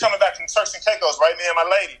was coming back from Turks and Caicos, right, me and my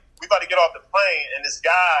lady, we about to get off the plane, and this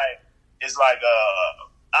guy is like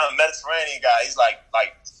I'm a Mediterranean guy. He's like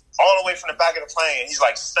all the way from the back of the plane. He's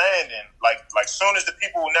like standing, like soon as the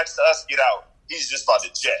people next to us get out, he's just about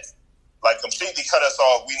to jet, like completely cut us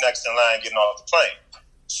off. We next in line getting off the plane.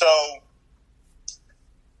 So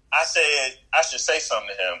I said I should say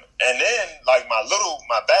something to him, and then like my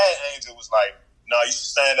bad angel was like, "No, you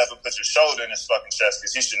should stand up and put your shoulder in his fucking chest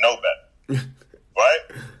because he should know better." Right?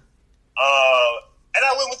 And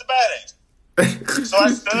I went with the bad angel. So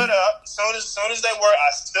I stood up. Soon as they were,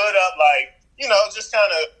 I stood up, like, just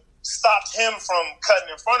kind of stopped him from cutting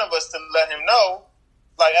in front of us to let him know,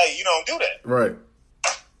 like, hey, you don't do that. Right.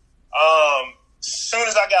 Soon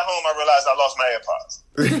as I got home, I realized I lost my AirPods.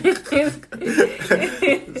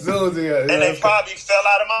 And they probably fell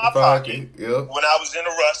out of my pocket when I was in a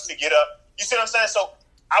rush to get up. You see what I'm saying? So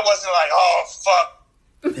I wasn't like, oh, fuck.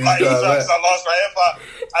 Like, because I lost my AirPod.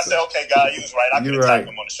 I said, okay, God, you was right. I could have tapped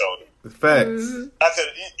him on the shoulder. Facts. I could,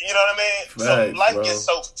 you know what I mean? Facts, so life bro. gets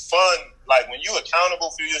so fun. Like when you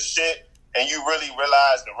accountable for your shit and you really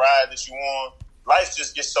realize the ride that you on, life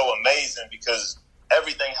just gets so amazing because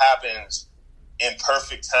everything happens in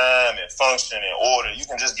perfect time and function and order. You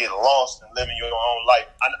can just get lost and living your own life.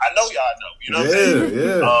 I know y'all know. You know what I'm saying?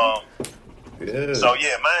 Yeah. So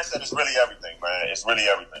yeah, mindset is really everything, man. It's really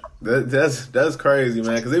everything. That's crazy,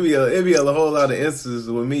 man. Because it be a whole lot of instances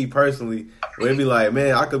with me personally where it be like,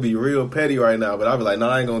 man, I could be real petty right now, but I be like, nah,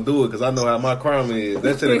 I ain't gonna do it because I know how my karma is.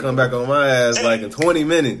 That shit'll come back on my ass like in 20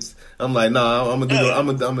 minutes. I'm like, nah, I'm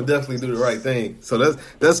gonna definitely do the right thing. So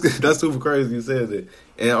that's super crazy you said that.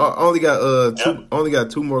 And I only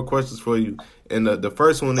got two more questions for you. And the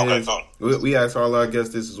first one is, we ask all our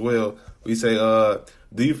guests this as well. We say,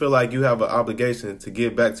 do you feel like you have an obligation to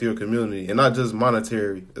give back to your community, and not just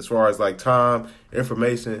monetary, as far as like time,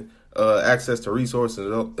 information, access to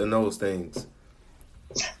resources, and those things?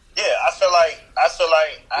 Yeah, I feel like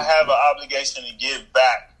I have an obligation to give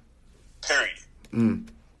back. Period.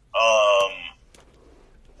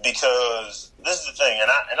 Because this is the thing,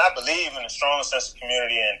 and I believe in a strong sense of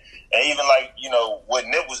community, and even like what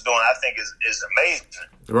Nip was doing, I think is amazing.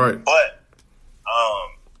 Right. But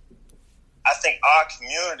I think our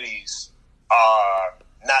communities are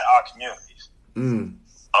not our communities.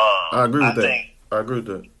 I agree with that. I agree with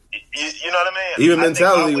that. You know what I mean? Even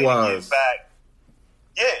mentality wise.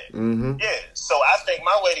 Yeah. So I think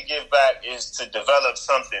my way to give back is to develop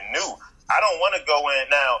something new. I don't want to go in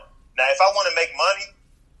now. If I want to make money,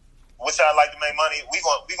 which I like to make money, we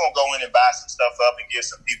gonna go in and buy some stuff up and give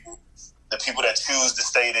some people, the people that choose to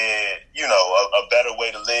stay there, a better way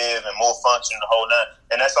to live and more function, the whole nine.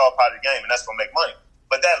 And that's all part of the game, and that's gonna make money.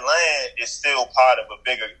 But that land is still part of a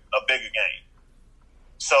bigger game.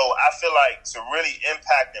 So I feel like to really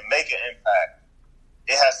impact and make an impact,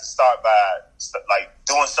 it has to start by like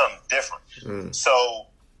doing something different. So,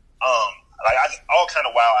 all kind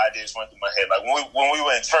of wild ideas went through my head. Like when we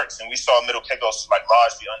were in Turks and we saw Middle Caicos like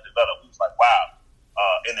largely undeveloped, we was like, wow.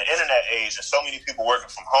 In the internet age, and so many people working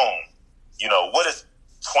from home, what if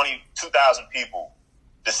 22,000 people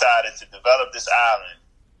decided to develop this island,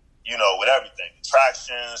 with everything,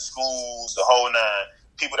 attractions, schools, the whole nine.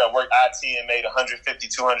 People that work IT and made $150,000,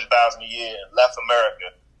 $200,000 a year and left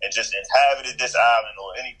America and just inhabited this island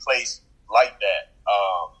or any place like that,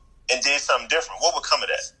 and did something different. What would come of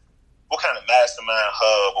that? What kind of mastermind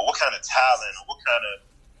hub or what kind of talent or what kind of,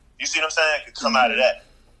 you see what I'm saying, could come out of that?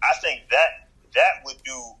 I think that would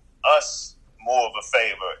do us more of a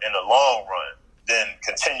favor in the long run than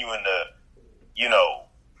continuing to,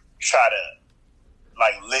 try to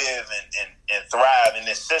like live and thrive in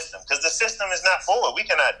this system. Because the system is not for it. We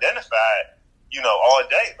can identify it, all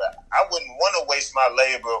day, but I wouldn't want to waste my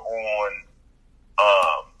labor on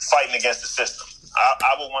fighting against the system.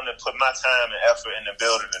 I would want to put my time and effort into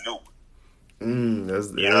building a new one.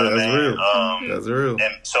 That's You know what I mean? real. That's real.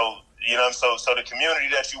 And so, so the community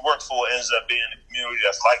that you work for ends up being the community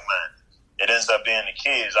that's like-minded. It ends up being the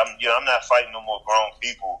kids. I'm not fighting no more grown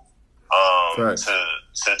people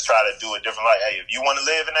to try to do it different. Like, hey, if you want to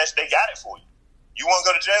live in that, they got it for you. You want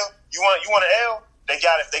to go to jail? You want an L? They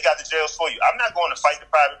got it. They got the jails for you. I'm not going to fight the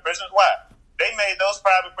private prisons. Why? They made those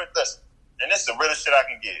private prisons. Listen, and this is the realest shit I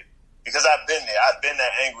can give because I've been there. I've been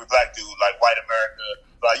that angry black dude, like white America.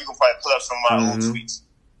 Like, you can probably pull up some of my old tweets.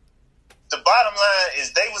 The bottom line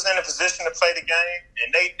is they was in a position to play the game,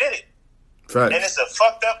 and they did it. Facts. And it's a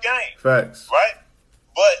fucked up game. Facts. Right?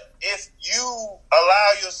 But if you allow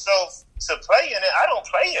yourself to play in it, I don't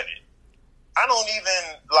play in it. I don't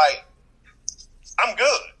even, I'm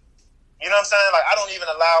good. You know what I'm saying? Like, I don't even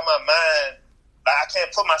allow my mind, I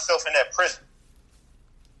can't put myself in that prison.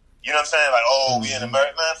 You know what I'm saying? Like, we in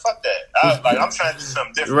America. Man, fuck that. I'm trying to do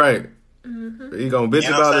something different. Right. You gonna bitch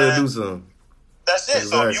about it and do something. That's it.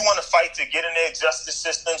 Exactly. So if you want to fight to get in their justice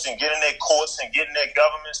systems and get in their courts and get in their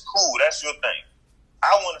governments, cool, that's your thing.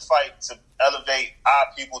 I want to fight to elevate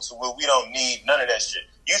our people to where we don't need none of that shit.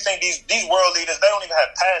 You think these world leaders, they don't even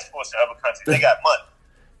have passports to other countries. They got money.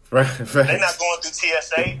 Right. They're not going through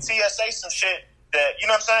TSA. TSA some shit that, you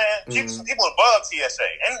know what I'm saying? Some people above TSA.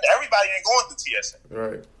 And everybody ain't going through TSA.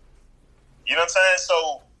 Right. You know what I'm saying?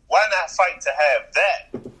 So why not fight to have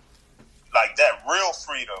that? Like that real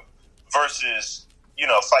freedom versus,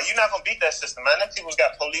 fight. You're not going to beat that system, man. Them people's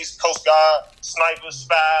got police, Coast Guard, snipers,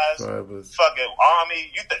 spies, fucking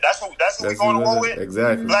army. That's what we're going to war with?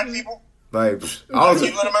 Exactly. Black people? Like, Black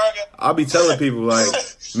people in America? I'll be telling people, like,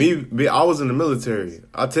 me, I was in the military.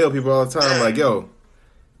 I tell people all the time, like, yo,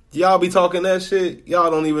 y'all be talking that shit, y'all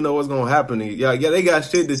don't even know what's going to happen to you. Yeah, they got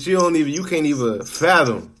shit that you can't even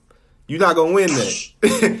fathom. You're not gonna win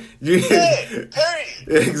that. Period.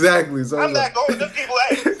 Exactly. So I'm not going to them people.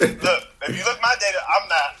 Hey, look, if you look at my data, I'm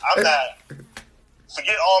not.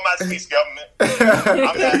 Forget all my tweets, government.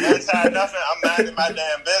 I'm not anti nothing. I'm minding my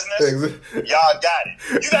damn business. Y'all got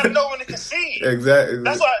it. You got to know when to concede. Exactly.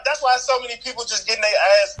 That's why so many people just getting their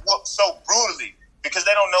ass whooped so brutally because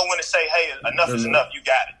they don't know when to say, "Hey, enough is enough. You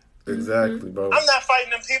got it." Exactly, bro. I'm not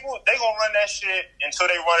fighting them people. They gonna run that shit until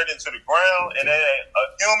they run it into the ground, and there ain't a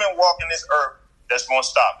human walking this earth that's gonna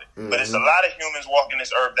stop it. But it's a lot of humans walking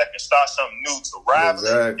this earth that can start something new to rival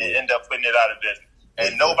it and end up putting it out of business.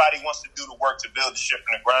 And nobody wants to do the work to build the shit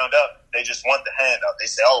from the ground up. They just want the handout. They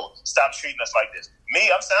say, "Oh, stop treating us like this."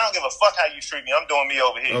 Me, I'm saying, I don't give a fuck how you treat me. I'm doing me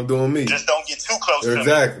over here. I'm doing me. Just don't get too close to me.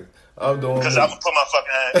 Exactly. I'm doing me. Because I'm gonna put my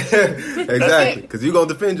fucking hand. Exactly. Because you're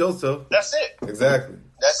gonna defend yourself. That's it. Exactly.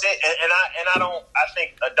 That's it, I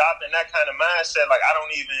think adopting that kind of mindset, like I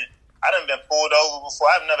done been pulled over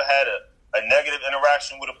before. I've never had a negative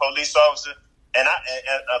interaction with a police officer, and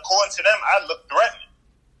according to them, I look threatening.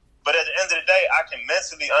 But at the end of the day, I can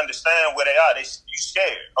mentally understand where they are. You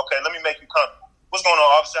scared? Okay, let me make you comfortable. What's going on,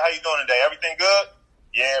 officer? How you doing today? Everything good?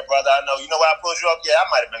 Yeah, brother. I know. You know why I pulled you up? Yeah, I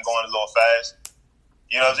might have been going a little fast.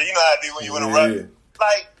 You know what I'm saying? You know how it be when you in a rush.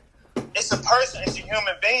 Like, it's a person. It's a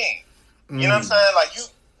human being. You know what I'm saying? Like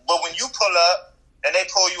but when you pull up and they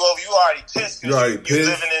pull you over, you already pissed because you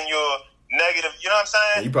living in your negative. You know what I'm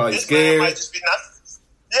saying? You probably this scared. Man might just be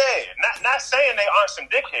not saying they aren't some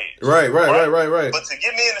dickheads. Right. But to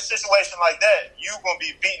get me in a situation like that, you gonna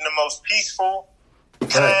be beating the most peaceful,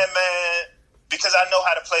 kind man because I know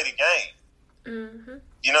how to play the game. Mm-hmm.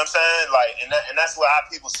 You know what I'm saying? Like, and that's where our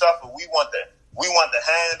people suffer. We want the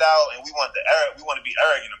handout, and we want to be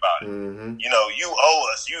arrogant about it. Mm-hmm. You know, you owe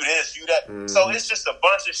us, you this, you that. Mm-hmm. So it's just a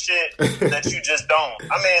bunch of shit that you just don't.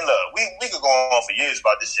 I mean, look, we could go on for years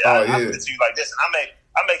about this shit. I put it to you like this, and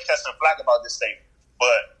I may catch some flack about this statement,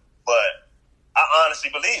 but I honestly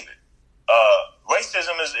believe it.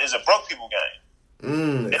 Racism is a broke people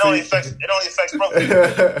game. It only affects broke people.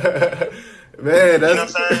 Man, that's, you know what I'm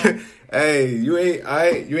saying? Hey, you ain't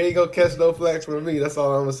gonna catch no flack from me. That's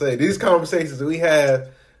all I'm gonna say. These conversations that we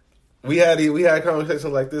had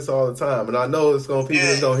conversations like this all the time, and I know it's gonna people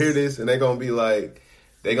that's gonna hear this and they're gonna be like,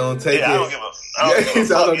 they gonna take it. I don't give a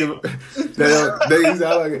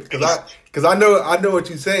fuck. Because I know what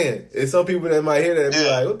you're saying. And some people that might hear that and be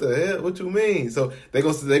like, "What the hell? What you mean?" So they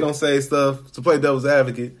gonna say stuff to play devil's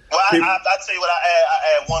advocate. Well, I tell you what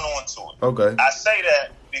I add one on to it. Okay. I say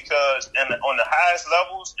that because on the highest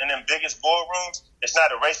levels and in biggest boardrooms, it's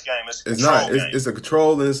not a race game. It's a control game. It's a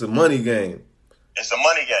control and it's a money game. It's a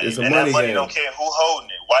money game. And that money don't care who holding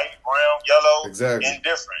it. White, brown, yellow, exactly.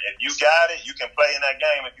 Indifferent. If you got it, you can play in that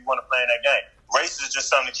game if you want to play in that game. Race is just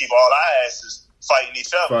something to keep all our asses fighting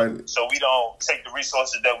each other. So we don't take the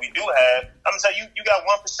resources that we do have. I'm gonna tell you, you got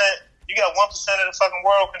 1%. You got 1% of the fucking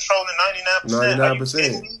world controlling 99%.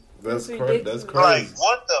 99%. That's ridiculous. crazy. Like,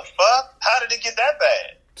 what the fuck? How did it get that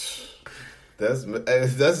bad? That's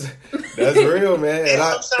real, man. You know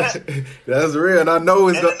what I'm saying? That's real, and I know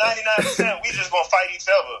it's And the 99%, we just gonna fight each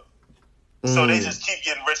other. So they just keep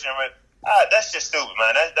getting richer and richer. That shit's stupid,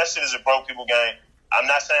 man. That shit is a broke people game. I'm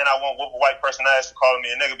not saying I won't whoop a white person ass for calling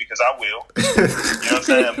me a nigga because I will. You know what I'm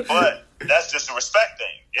saying? But that's just a respect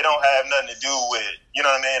thing. It don't have nothing to do with, you know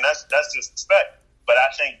what I mean? That's just respect. But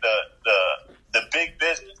I think the big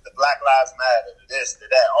business, the Black Lives Matter, the this, the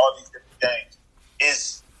that, all these different things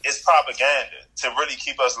is propaganda to really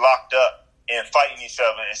keep us locked up and fighting each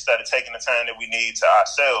other instead of taking the time that we need to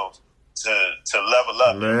ourselves to level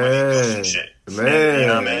up and really do some shit. Man. You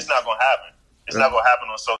know what I mean? It's not gonna happen. It's not gonna happen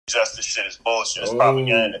on social justice shit. It's bullshit. It's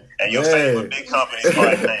propaganda. And your favorite big companies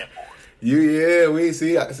probably paying for it. We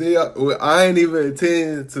see. I ain't even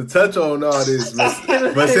intend to touch on all this,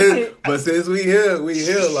 but since we here,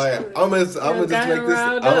 like I'm gonna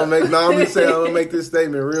make this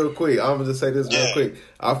statement real quick. I'm gonna just say this real quick.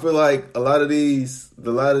 I feel like a lot of these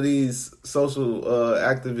social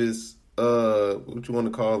activists, what you want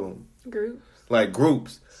to call them,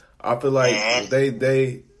 groups. I feel like I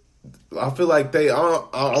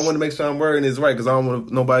want to make sure I'm wording this right because I don't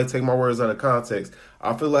want nobody to take my words out of context.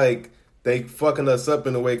 I feel like they fucking us up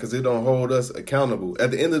in a way because they don't hold us accountable.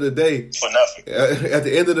 At the end of the day, for nothing.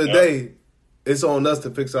 Day, it's on us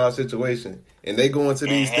to fix our situation. And they go into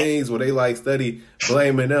these things where they like study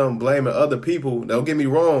blaming other people. Don't get me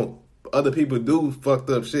wrong, other people do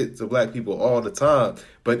fucked up shit to black people all the time.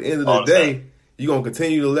 But at the end of the day, you gonna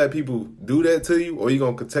continue to let people do that to you, or you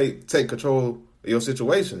gonna take control of your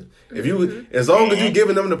situation. If you, as long as you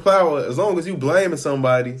giving them the power, as long as you blaming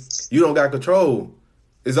somebody, you don't got control.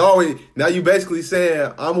 It's always, now you basically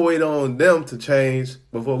saying, I'm waiting on them to change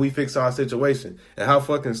before we fix our situation. And how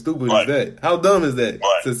fucking stupid is that? How dumb is that?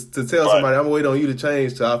 To tell somebody, I'm waiting on you to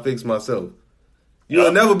change till I fix myself.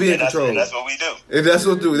 You'll never be in control. That's what we do. That's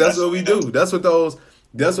what we do.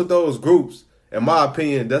 That's what those groups, in my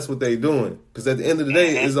opinion, that's what they doing. Because at the end of the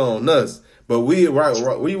day, it's on us. But we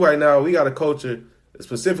right now, we got a culture,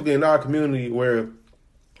 specifically in our community, where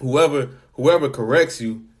whoever corrects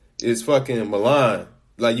you is fucking maligned.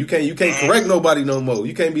 Like you can't correct nobody no more.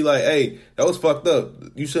 You can't be like, hey, that was fucked up.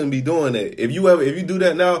 You shouldn't be doing that. If you do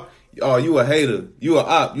that now, oh, you a hater. You a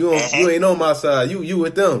op. You ain't on my side. You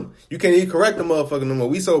with them. You can't even correct the motherfucker no more.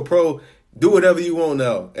 We so pro, do whatever you want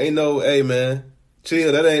now. Ain't no, hey man,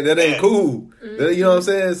 chill. That ain't cool. You know what I'm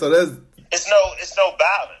saying? So that's it's no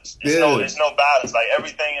balance. It's no balance. Like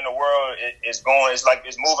everything in the world is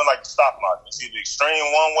moving like the stock market. It's either extreme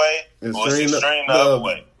one way or it's extreme the other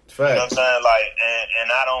way. Fact. You know what I'm saying? Like,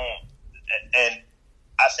 and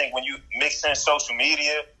I think when you mix in social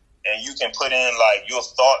media and you can put in like your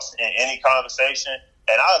thoughts in any conversation,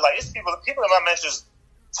 and I was like, it's people in my mentions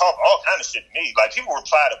talk all kind of shit to me. Like people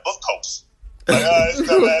reply to book posts. Like, this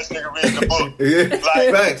dumbass nigga reading the book.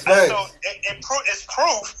 Like, facts. So it's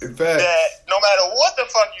proof that no matter what the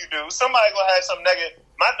fuck you do, somebody gonna have some negative.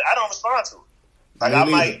 I don't respond to it. Like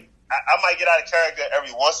I might get out of character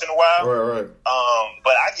every once in a while. Right.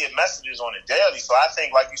 But I get messages on a daily. So I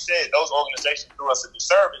think, like you said, those organizations do us a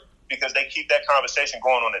disservice because they keep that conversation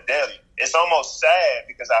going on a daily. It's almost sad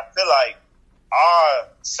because I feel like our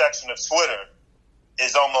section of Twitter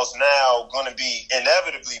is almost now going to be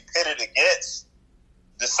inevitably pitted against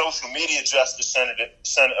the social media justice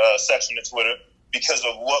section of Twitter because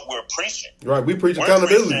of what we're preaching. Right, we preach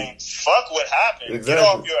accountability. Preaching, fuck what happened. Exactly. Get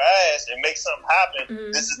off your ass and make something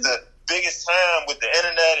happen. This is the biggest time with the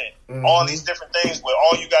internet and all these different things where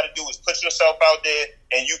all you got to do is put yourself out there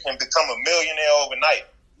and you can become a millionaire overnight.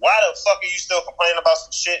 Why the fuck are you still complaining about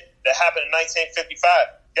some shit that happened in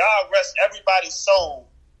 1955? God rest everybody's soul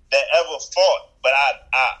that ever fought. But I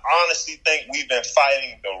honestly think we've been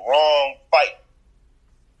fighting the wrong fight.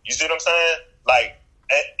 You see what I'm saying? Like,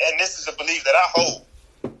 and this is a belief that I hold.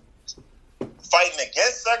 Fighting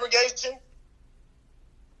against segregation,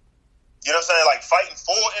 you know what I'm saying? Like fighting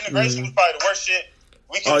for integration was probably the worst shit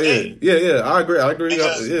we can do. Yeah. I agree.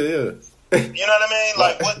 Because, yeah. You know what I mean?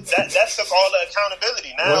 Like what that took all the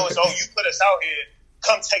accountability. Now it's you put us out here,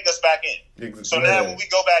 come take us back in. So now when we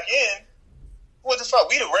go back in, what the fuck?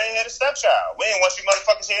 We the redheaded stepchild. We ain't want you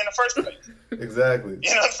motherfuckers here in the first place. Exactly. You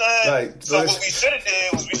know what I'm saying? Like, so what we should have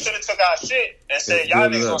did was we should have took our shit and said, y'all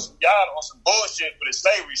niggas on some bullshit for the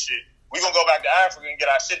slavery shit. We gonna go back to Africa and get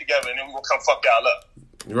our shit together, and then we gonna come fuck y'all up.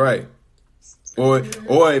 Right.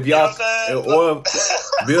 Or if y'all or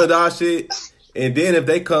build our shit, and then if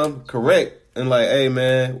they come correct and like, hey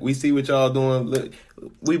man, we see what y'all doing.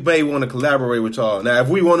 we may want to collaborate with y'all. Now, if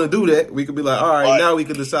we want to do that, we could be like, all right, now we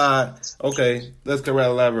could decide, okay, let's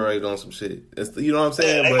collaborate on some shit. You know what I'm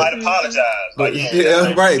saying? Yeah, they might apologize. But,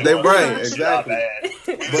 like, right, they right, exactly.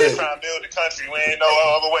 We were just trying to build the country. We ain't no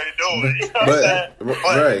other way to do it. You know what I'm saying? But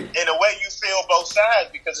right. in a way, you feel both sides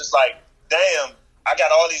because it's like, damn, I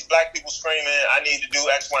got all these black people screaming, I need to do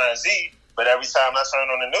X, Y, and Z. But every time I turn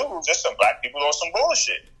on the news, there's some black people on some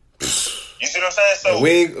bullshit. You see what I'm saying?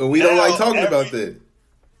 So we don't like talking about that.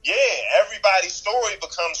 Yeah, everybody's story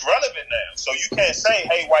becomes relevant now. So you can't say,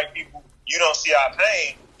 hey, white people, you don't see our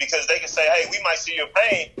pain, because they can say, hey, we might see your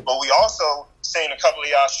pain, but we also seen a couple of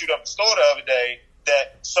y'all shoot up the store the other day.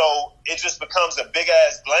 So it just becomes a big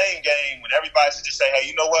ass blame game when everybody should just say, hey,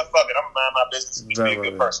 you know what, fuck it, I'm gonna mind my business and be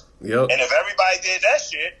a good person. Yep. And if everybody did that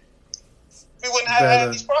shit, we wouldn't have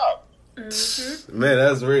had these problems. Mm-hmm. Man,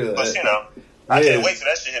 that's real. But you know, I can't wait till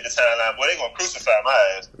that shit hit the timeline. Boy, they gonna crucify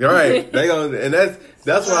my ass. You're right. They gonna, and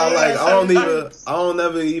that's why I don't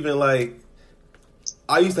ever even like.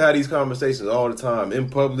 I used to have these conversations all the time in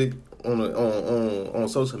public on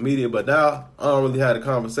social media, but now I don't really have a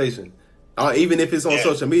conversation. Even if it's on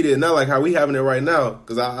social media, not like how we having it right now,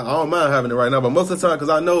 because I don't mind having it right now, but most of the time, because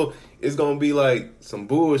I know it's gonna be like some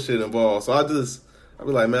bullshit involved, so I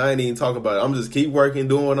be like, man, I ain't even talk about it. I'm just keep working,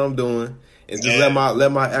 doing what I'm doing, and just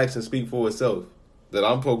let my action speak for itself. That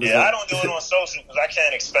I'm focused. Yeah, I don't do it on social because I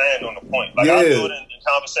can't expand on the point. Like I'll do it in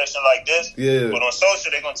conversation like this. Yeah. But on social,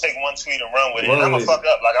 they're gonna take one tweet and run with it, and I'm gonna fuck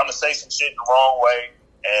up. Like I'm gonna say some shit the wrong way,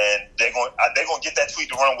 and they're gonna get that tweet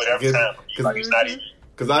to run with every time. Like it's not even.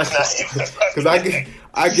 Because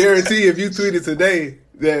I guarantee if you tweeted today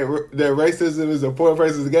that racism is a poor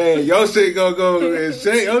person's game, your shit gonna go and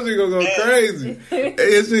shake. Your shit gonna go crazy.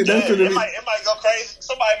 It might go crazy.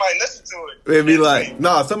 Somebody might listen to it. And be like,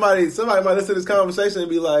 nah, somebody might listen to this conversation and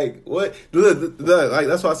be like, what? Look, like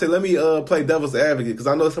that's why I say let me play devil's advocate, because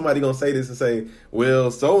I know somebody gonna say this and say,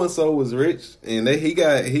 well, so and so was rich and he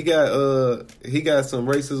got some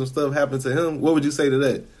racism stuff happen to him. What would you say to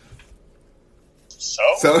that? So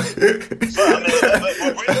I mean, but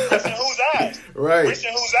rich in whose eyes? Right. Rich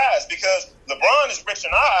in whose eyes? Because LeBron is rich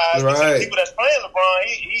in our eyes. Right. Because the people that's playing LeBron,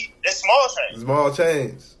 it's small change. Small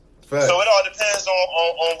change. Fact. So it all depends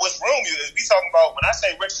on which room you is. We talking about when I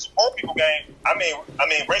say rich is a poor people game. I mean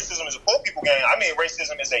racism is a poor people game. I mean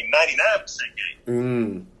racism is a 99%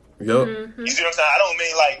 game. Yep. Mm-hmm. You see what I'm saying? I don't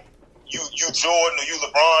mean like you Jordan or you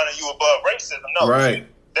LeBron and you above racism. No. Right.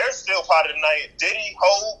 They're still part of the night. Diddy,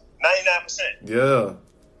 Ho, 99%. Yeah.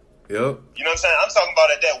 Yep. You know what I'm saying? I'm talking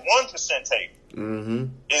about at that 1% take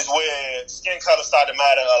is where skin color start to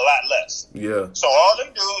matter a lot less. Yeah. So all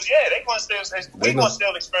them dudes, they gonna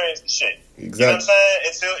still experience the shit. Exactly. You know what I'm saying?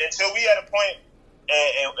 Until we at a point,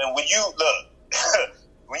 and when you look,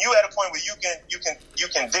 when you at a point where you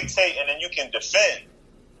can dictate and then you can defend,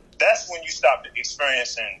 that's when you stop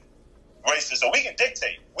experiencing racism. So we can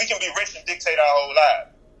dictate. We can be rich and dictate our whole life,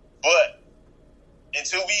 but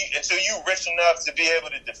until you rich enough to be able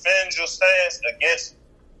to defend your stance against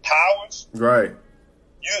powers, right?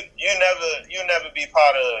 You never be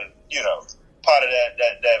part of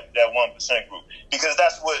that 1% group, because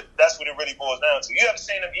that's what it really boils down to. You ever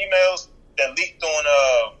seen them emails that leaked on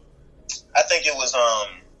I think it was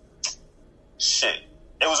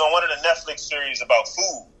it was on one of the Netflix series about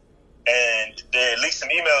food, and they leaked some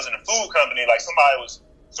emails in the food company, like somebody was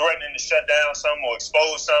threatening to shut down something or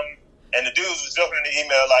expose something. And the dudes was joking in the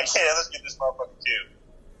email like, yeah, let's get this motherfucker killed.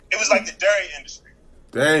 It was like the dairy industry.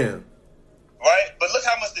 Damn. Right? But look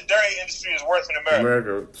how much the dairy industry is worth in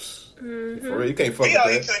America. Mm-hmm. For real, you can't fuck with that.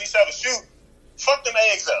 We out here killing each other. Shoot. Fuck them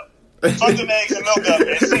eggs up. Fuck them eggs and milk up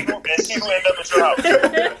and see who end up at your house.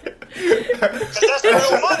 Because that's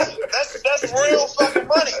real money. That's real fucking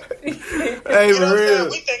money. Hey, you know for real.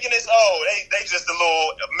 We thinking it's, they just a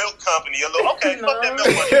little milk company. Okay, fuck that milk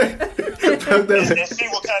money. and see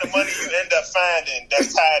what kind of money you end up finding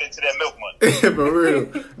that's tied into that milk money. For real.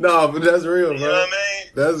 No, but that's real, bro. You know what I mean?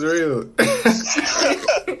 That's real.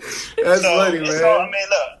 That's funny, man. So, I mean,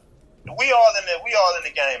 look. We all in the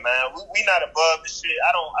game, man. We not above the shit.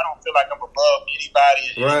 I don't feel like I'm above anybody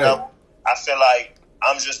at any level. I feel like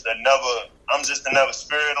I'm just another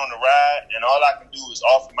spirit on the ride, and all I can do is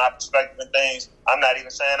offer my perspective and things. I'm not even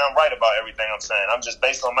saying I'm right about everything I'm saying. I'm just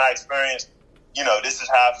based on my experience. This is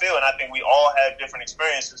how I feel, and I think we all have different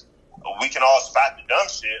experiences. We can all spot the dumb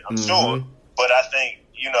shit, I'm sure, but I think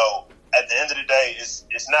at the end of the day,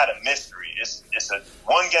 it's not a mystery. It's a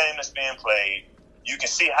one game that's being played. You can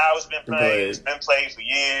see how it's been played. It's been played for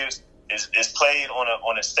years. It's played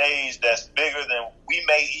on a stage that's bigger than we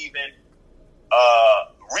may even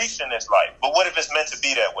reach in this life. But what if it's meant to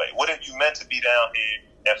be that way? What if you meant to be down here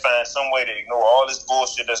and find some way to ignore all this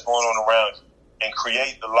bullshit that's going on around you and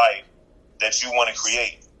create the life that you want to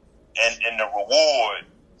create. And the reward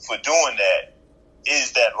for doing that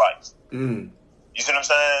is that life. You see what I'm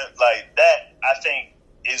saying? Like, that, I think,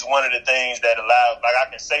 is one of the things that allows, like, I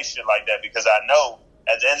can say shit like that because I know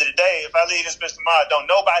at the end of the day, if I leave this bitch tomorrow, don't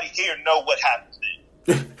nobody here know what happens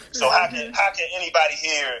then. So how can anybody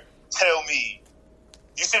here tell me?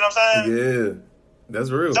 You see what I'm saying? Yeah, that's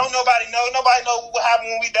real. Don't nobody know. Nobody know what happened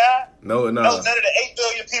when we die. No. None of the 8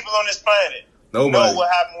 billion people on this planet Nobody know what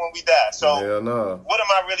happened when we die. So hell no. what am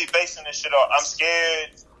I really basing this shit on? I'm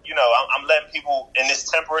scared. You know, I'm letting people in this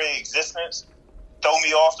temporary existence throw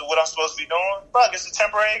me off to what I'm supposed to be doing. Fuck, it's a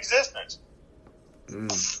temporary existence.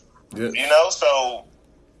 Yeah. You know, so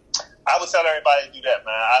I would tell everybody to do that,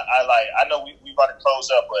 man. I know we about to close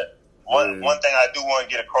up, but one thing I do want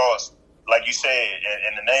to get across, like you said,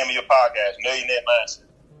 in the name of your podcast, Millionaire Mindset.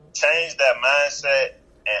 Change that mindset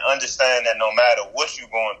and understand that no matter what you're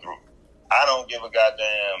going through, I don't give a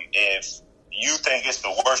goddamn if you think it's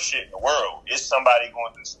the worst shit in the world. It's somebody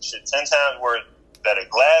going through some shit 10 times worse that'll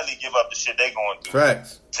gladly give up the shit they going through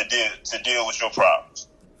Facts. to deal with your problems.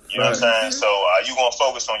 You know what I'm saying? So are you going to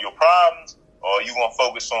focus on your problems, or are you going to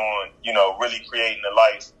focus on, you know, really creating the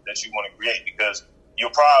life that you want to create? Because your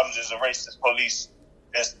problems is a racist police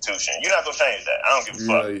institution. You're not going to change that. I don't give a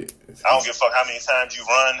fuck. I don't give a fuck how many times you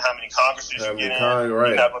run, how many Congresses you get in.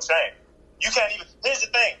 You're not going to change. You can't even, here's the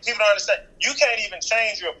thing, people don't understand, you can't even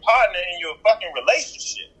change your partner in your fucking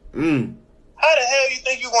relationship. How the hell you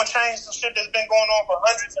think you're going to change some shit that's been going on for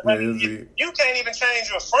hundreds and hundreds of years? You can't even change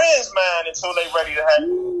your friend's mind until they ready to have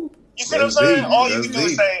you. You see what I'm saying? All you can do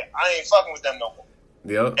is say, I ain't fucking with them no more.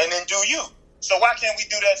 Yep. And then do you. So why can't we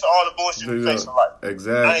do that to all the bullshit we face in life?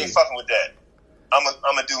 Exactly. I ain't fucking with that.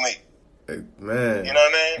 I'm a do me. Man, you know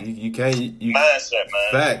what I mean? You can't. Mindset,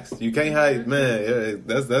 man. Facts. You can't hide, man.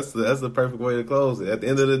 Yeah, that's the perfect way to close it. At the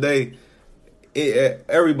end of the day,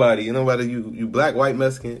 everybody, you know, whether you black, white,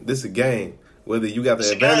 Mexican, this is a game. Whether you got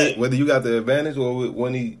the advantage, or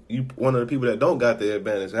one of the people that don't got the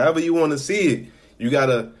advantage. However you want to see it, you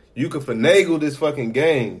can finagle this fucking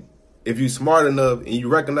game if you smart enough and you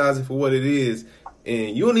recognize it for what it is.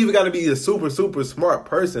 And you don't even got to be a super, super smart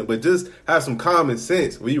person, but just have some common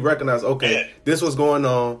sense where you recognize, okay, this was going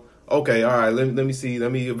on. Okay, all right, let me see.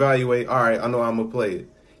 Let me evaluate. All right, I know I'm going to play it.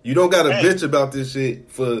 You don't got to bitch about this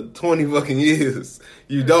shit for 20 fucking years.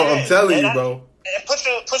 You don't. I'm telling you, bro. And put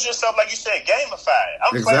yourself, like you said, gamify it.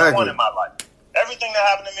 I'm player one in my life. Everything that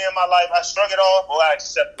happened to me in my life, I shrug it off or I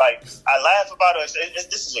accept. Like, I laugh about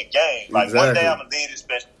it. This is a game. Like, one day I'm going to leave this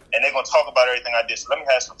bitch and they're going to talk about everything I did. So let me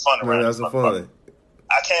have some fun around this.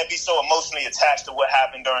 I can't be so emotionally attached to what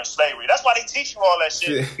happened during slavery. That's why they teach you all that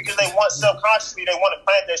shit. Because they want, subconsciously, they want to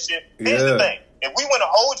plant that shit. Here's the thing. If we went a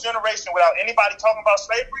whole generation without anybody talking about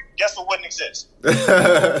slavery, guess what wouldn't exist?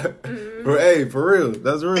 Hey, for real.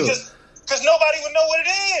 That's real. Because nobody would know what it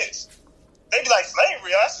is. They'd be like,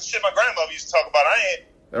 slavery? That's the shit my grandmother used to talk about.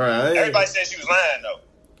 Everybody said she was lying, though.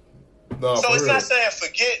 No, so it's not saying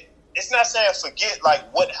forget. It's not saying forget,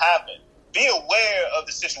 like, what happened. Be aware of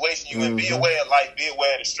the situation you in. Be aware of life. Be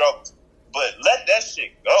aware of the struggles. But let that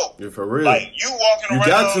shit go. Yeah, for real. Like, you walking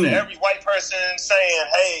around to every white person saying,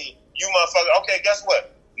 hey, you motherfucker. Okay, guess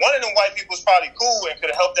what? One of them white people is probably cool and could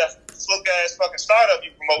have helped that fluke-ass fucking startup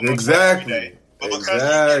you promote every day. But because you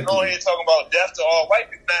getting on here talking about death to all white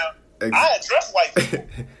people now, I address white people,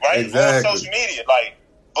 right? On social media. Like,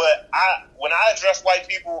 but when I address white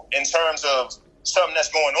people in terms of something that's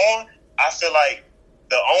going on, I feel like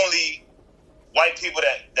the only white people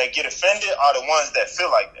that get offended are the ones that feel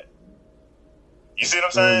like that. You see what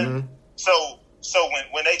I'm saying? So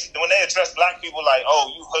when they address black people like,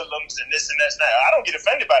 oh, you hoodlums and this and that, I don't get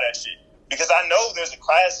offended by that shit because I know there's a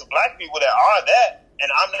class of black people that are that, and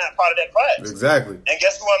I'm not part of that class. Exactly. And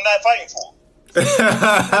guess who I'm not fighting for?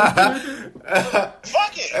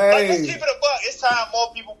 Fuck it. Hey. Like, let's keep it a buck. It's time more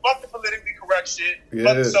people fuck the politically correct shit,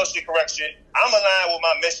 fuck the socially correct shit. I'm aligned with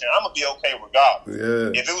my mission. I'm gonna be okay regardless.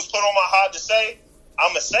 Yeah. If it was put on my heart to say,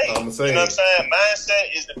 I'm gonna say it. You know what I'm saying?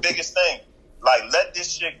 Mindset is the biggest thing. Like, let this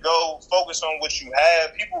shit go. Focus on what you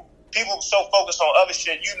have. People so focused on other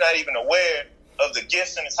shit, you're not even aware of the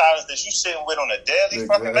gifts and the talents that you sitting with on a daily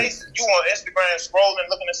fucking basis. You on Instagram scrolling,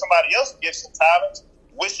 looking at somebody else's gifts and talents,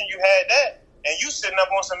 wishing you had that. And you sitting up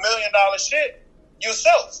on some $1 million shit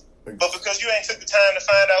yourself. But because you ain't took the time to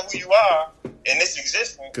find out who you are in this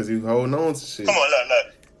existence. Because you holding on to shit. Come on,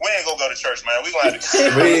 look. We ain't gonna go to church, man. We gonna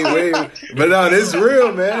have to. But no, this is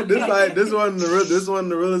real, man. This one of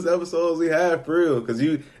the realest episodes we have for real. Because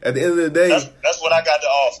you, at the end of the day, that's what I got to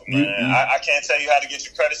offer, man. I can't tell you how to get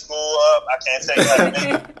your credit score up. I can't tell you how to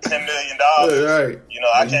make $10 million. Right. You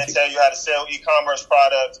know, I can't tell you how to sell e-commerce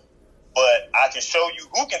products, but I can show you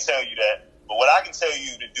who can tell you that. But what I can tell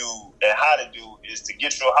you to do and how to do is to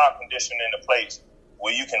get your heart condition in a place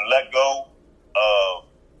where you can let go of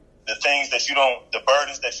the things that the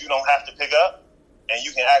burdens that you don't have to pick up, and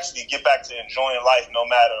you can actually get back to enjoying life no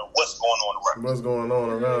matter what's going on around. What's going on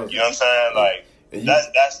around? You know what I'm saying? Like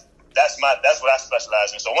that's what I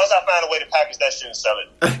specialize in. So once I find a way to package that shit and sell it,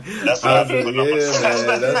 that's what I do. Man,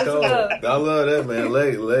 that's cool. I love that, man.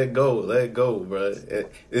 Let go, bro.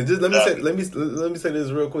 And just let me say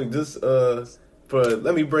this real quick. Just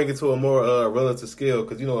let me bring it to a more relative scale,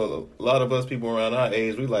 because you know a lot of us people around our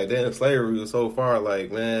age, we like, damn, slavery was so far,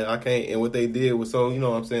 like, man, I can't, and what they did was so, you know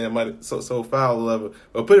what I'm saying, so foul level.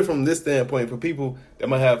 But put it from this standpoint, for people that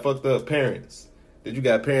might have fucked up parents, that you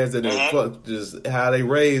got parents that are fucked, just how they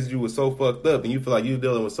raised you was so fucked up, and you feel like you're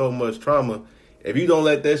dealing with so much trauma. If you don't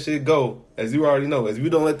let that shit go, as you already know, if you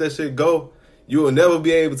don't let that shit go, you will never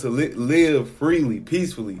be able to live freely,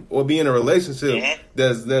 peacefully, or be in a relationship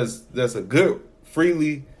that's a good,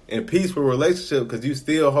 freely and peaceful relationship, because you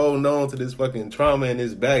still holding on to this fucking trauma and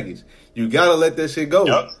this baggage. You gotta let that shit go.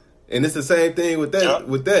 Yep. And it's the same thing with that. Yep.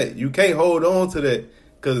 With that, you can't hold on to that,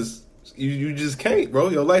 because you just can't, bro.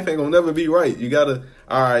 Your life ain't gonna never be right. You gotta,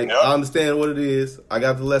 all right, yep. I understand what it is. I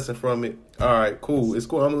got the lesson from it. All right, cool. It's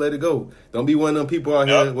cool. I'm gonna let it go. Don't be one of them people out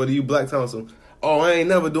here, whether you black Thompson, oh, I ain't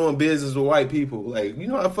never doing business with white people. Like, you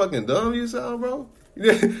know how fucking dumb you sound, bro?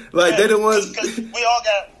 Like, they the ones. Because we all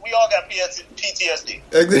got PTSD.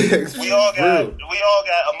 We all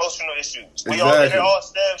got emotional issues. It all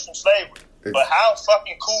stems from slavery. But how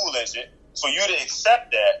fucking cool is it for you to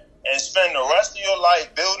accept that and spend the rest of your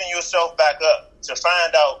life building yourself back up to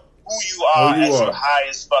find out who you are at your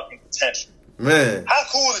highest fucking potential? Man, how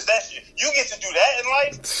cool is that shit? You get to do that in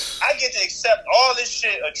life. I get to accept all this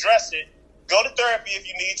shit, address it, go to therapy if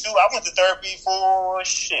you need to. I went to therapy for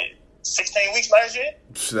 16 weeks last year.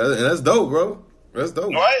 And that's dope, bro. That's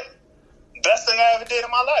dope. Right? Best thing I ever did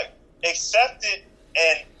in my life. Accept it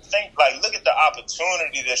and think, like, look at the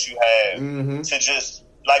opportunity that you have to just,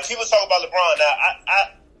 like, people talk about LeBron. Now,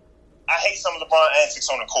 I hate some of LeBron antics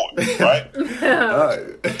on the court, right?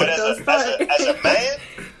 But as a man,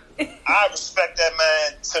 I respect that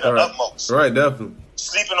man to the utmost. Right, definitely.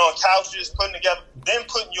 Sleeping on couches, putting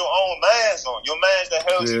your own mans on. Your mans that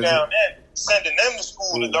held you down there, sending them to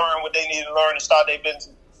school to learn what they need to learn and start their business.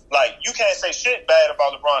 Like, you can't say shit bad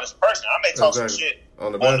about LeBron as a person. I may talk some shit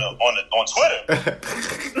on Twitter. You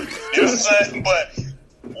know what I'm saying? But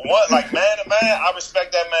like, man to man, I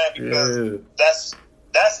respect that man, because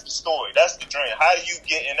that's the story. That's the dream. How do you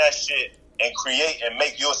get in that shit and create and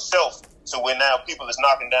make yourself to where now people is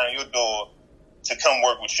knocking down your door to come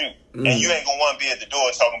work with you, and you ain't gonna want to be at the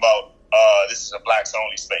door talking about this is a blacks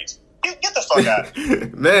only space. Get the fuck out of here,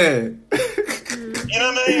 man. You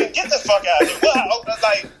know what I mean? Get the fuck out of here. What,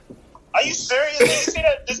 like, are you serious? Did you see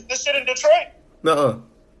that this shit in Detroit? No.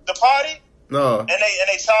 The party? No. And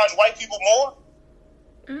they charge white people more?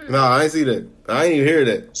 No, I ain't see that. I ain't even hear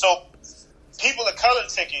that. So people of color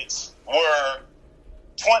tickets were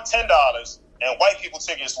 $10, and white people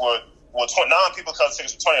tickets were non-people of color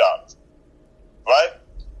tickets were $20. Right?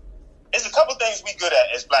 There's a couple things we good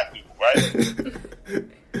at as black people, right?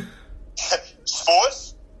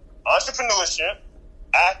 Sports, entrepreneurship,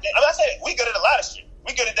 acting. I say we good at a lot of shit.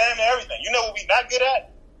 We good at damn near everything. You know what we not good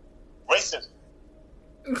at? Racism.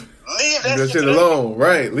 Leave that shit alone.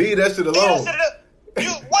 Right. Leave that shit alone.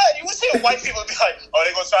 You would see white people be like, oh,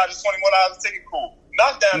 they're going to charge us $21 a ticket? Cool.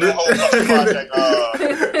 Knock down that whole fucking project.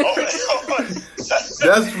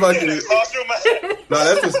 That's fucking. No,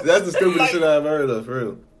 that's the stupidest shit I've heard of, for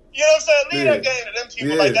real. You know what I'm saying? Leave that game to them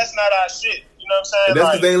people. Like, that's not our shit. You know what I'm saying? And that's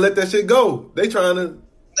because they ain't let that shit go. They trying to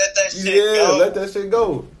let that shit go. Let that shit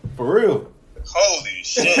go. For real. Holy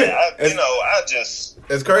shit. I just.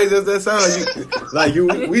 As crazy as that sounds,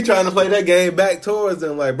 we trying to play that game back towards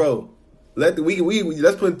them, like, bro.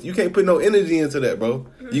 You can't put no energy into that, bro.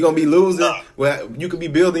 You're gonna be losing. No. Well, you could be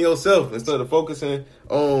building yourself instead of focusing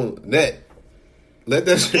on that. Let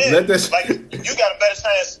that shit. Like, you got a better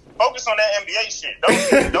chance. Focus on that NBA shit.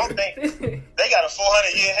 Don't think they got a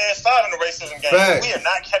 400-year head start in the racism game. Fact. We are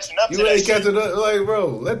not catching up to that. You ain't catching up, like,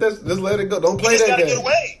 bro. Just let it go. Don't play that game. Get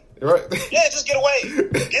away. Right? Yeah, just get away.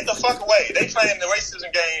 Get the fuck away. They playing the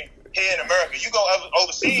racism game here in America. You go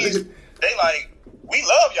overseas, they like, we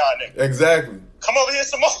love y'all niggas. Exactly. Come over here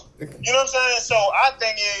some more. You know what I'm saying? So our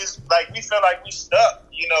thing is, like, we feel like we stuck.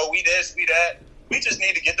 You know, we this, we that. We just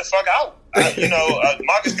need to get the fuck out.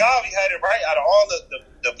 Marcus Garvey had it right. Out of all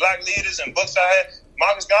the black leaders and books I had,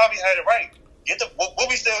 Marcus Garvey had it right. What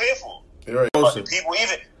we still here for? You're right. But the people,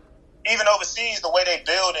 even overseas, the way they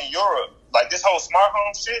build in Europe, like this whole smart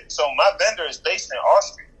home shit. So my vendor is based in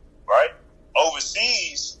Austria, right?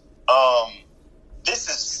 Overseas, this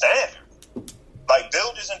is standard. Like,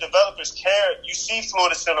 builders and developers care. You see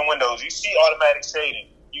floor-to-ceiling windows. You see automatic shading.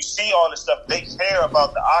 You see all this stuff. They care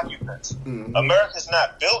about the occupants. Mm-hmm. America's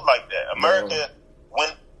not built like that. America, when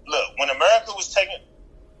America was taking,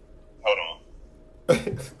 hold on,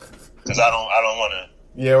 because I don't want to.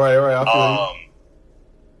 Yeah, right. I feel you.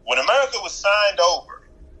 When America was signed over,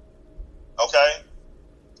 okay,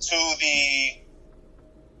 to the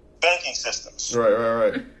banking systems,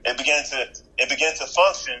 right. It began to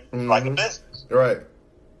function like a business. Right.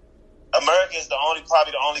 America is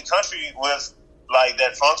probably the only country with like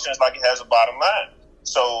that functions like it has a bottom line.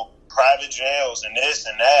 So private jails and this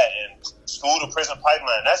and that and school to prison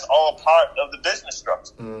pipeline, that's all part of the business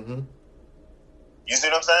structure. Mm-hmm. You see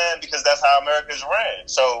what I'm saying? Because that's how America is ran.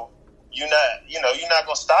 So you're not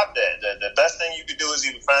gonna stop that. The best thing you could do is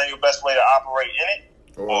either find your best way to operate in it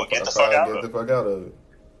or get the fuck out of it. Get the fuck out of it.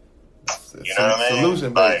 You know what I mean?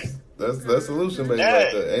 Solution based. That's solution based. Yeah.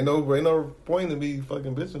 Like that. Ain't no point to be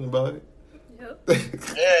fucking bitching about it. Yep.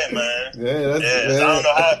 Yeah, man. Yeah. I don't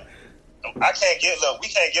know how. We can't get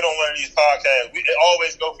on one of these podcasts. We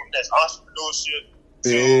always go from this entrepreneurship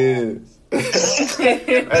to.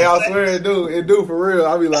 Hey, I swear it do for real.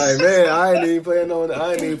 I be like, man, I ain't even playing on.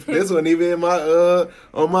 This wasn't even in my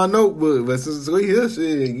on my notebook. But since we hear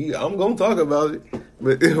shit, I'm gonna talk about it.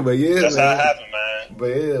 But yeah, that's man. How it happened, man.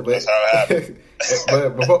 But that's how it happened.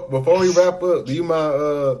 But before we wrap up, do you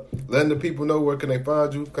mind letting the people know where can they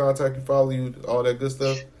find you, contact you, follow you, all that good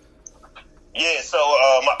stuff? Yeah, so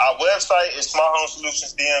our website is Smart Home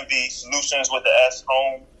Solutions DMV, solutions with the S,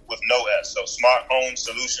 home with no S. So Smart Home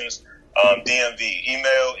Solutions DMV.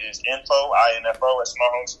 Email is info at Smart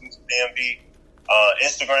Home Solutions DMV.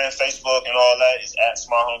 Instagram, Facebook, and all that is at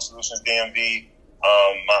Smart Home Solutions DMV.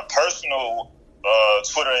 My personal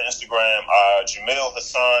Twitter and Instagram are Jameel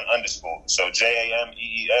Hassan _. So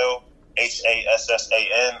JAMEEL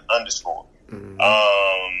HASSAN _. Mm-hmm.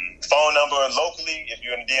 Phone number locally, if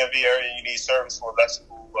you're in the DMV area and you need service for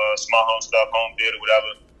electrical, smart home stuff, home theater, whatever,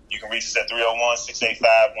 you can reach us at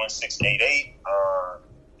 301-685-1688.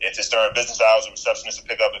 If it's during business hours, a receptionist will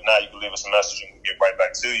pick up. If not, you can leave us a message and we'll get right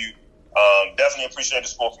back to you. Definitely appreciate the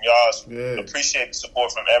support from y'all. Yeah. Appreciate the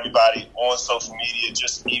support from everybody on social media,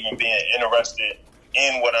 just even being interested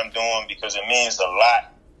in what I'm doing, because it means a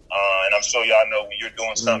lot. And I'm sure y'all know when you're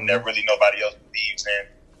doing something that really nobody else believes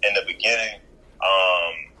in the beginning,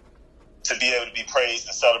 to be able to be praised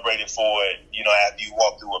and celebrated for it, after you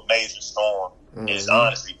walk through a major storm, is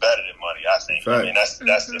honestly better than money, I think. Right. I mean, that's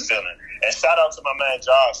the feeling. And shout out to my man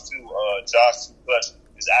Josh too. Josh Too Clutch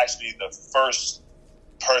is actually the first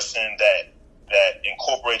person that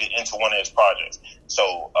incorporated into one of his projects.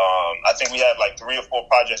 So I think we have like 3 or 4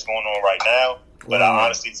 projects going on right now. But I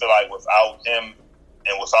honestly feel like without him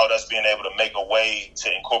and without us being able to make a way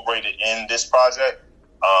to incorporate it in this project,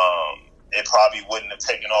 it probably wouldn't have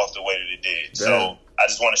taken off the way that it did. Damn. So I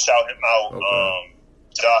just want to shout him out. Okay.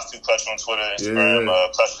 Josh Too Clutch on Twitter, Instagram,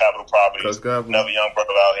 Clutch Capital Properties. Another young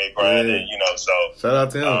brother out here grinding, so shout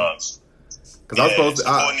out to him. Because I'm supposed to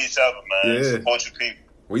supporting each other, man. Yeah. Support your people.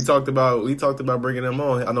 We talked about bringing him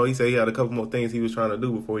on. I know he said he had a couple more things he was trying to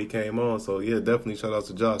do before he came on. So yeah, definitely shout out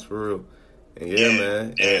to Josh for real. And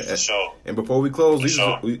man. Yeah, for sure. And before we close, we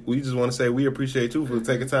just want to say we appreciate you for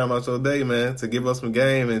taking time out your day, man, to give us some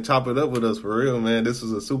game and chop it up with us for real, man. This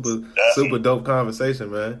was a super dope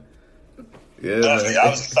conversation, man. Yeah, definitely. I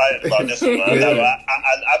was excited about this one, man.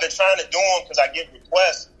 I've been trying to do them because I get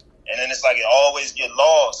requests, and then it's like it always get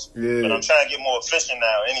lost. Yeah. But I'm trying to get more efficient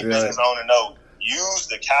now. Any business owner know, use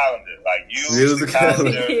the calendar. Like, use the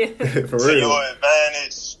calendar for to your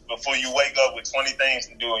advantage before you wake up with 20 things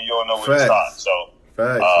to do and you don't know where to start. So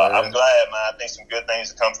I'm glad, man. I think some good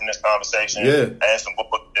things have come from this conversation. Yeah. And some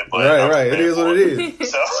book. Right. It is what it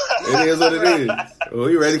is. So. It is what it is. Well,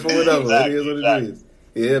 we ready for whatever. Exactly. It is what it is.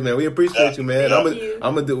 Yeah, man, we appreciate you, man. I'm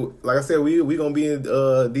gonna do, like I said, we gonna be in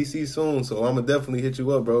DC soon, so I'm gonna definitely hit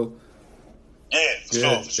you up, bro. Yeah, for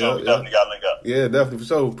sure. We definitely gotta link up. Yeah, definitely, for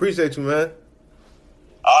sure. Appreciate you, man.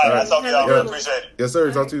 All right. I'll talk to y'all. Appreciate it. Yes,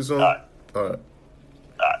 sir. Talk to you soon. All right. All right.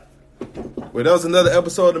 Well, that was another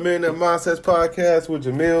episode of the Millionaire Mindsets Podcast with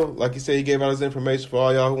Jamil. Like you said, he gave out his information for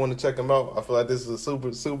all y'all who want to check him out. I feel like this is a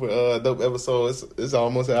super dope episode. It's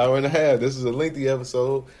almost an hour and a half. This is a lengthy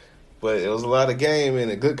episode, but it was a lot of game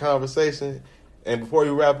and a good conversation. And before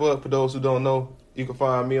you wrap up, for those who don't know, you can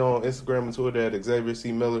find me on Instagram and Twitter at Xavier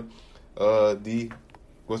C. Miller.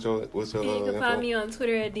 What's your you can find me on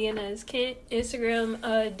Twitter at Deanna S. Kent, Instagram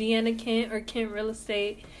Deanna Kent or Kent Real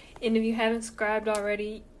Estate. And if you haven't subscribed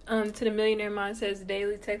already to the Millionaire Mindsets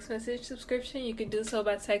daily text message subscription, you can do so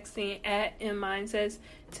by texting at MMindsets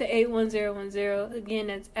to 81010. Again,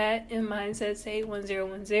 that's at MMindsets to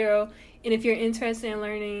 81010. And if you're interested in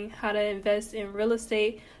learning how to invest in real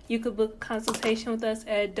estate, you could book a consultation with us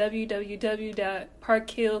at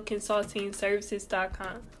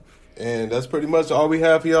www.parkhillconsultingservices.com. And that's pretty much all we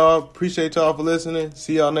have for y'all. Appreciate y'all for listening.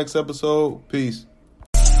 See y'all next episode. Peace.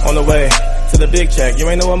 On the way to the big check. You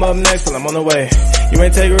ain't know I'm up next till I'm on the way. You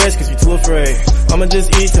ain't take risks cause you too afraid. I'ma just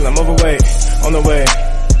eat till I'm overweight. On the way. A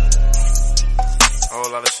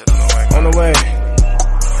whole lot of shit on the way. On the way.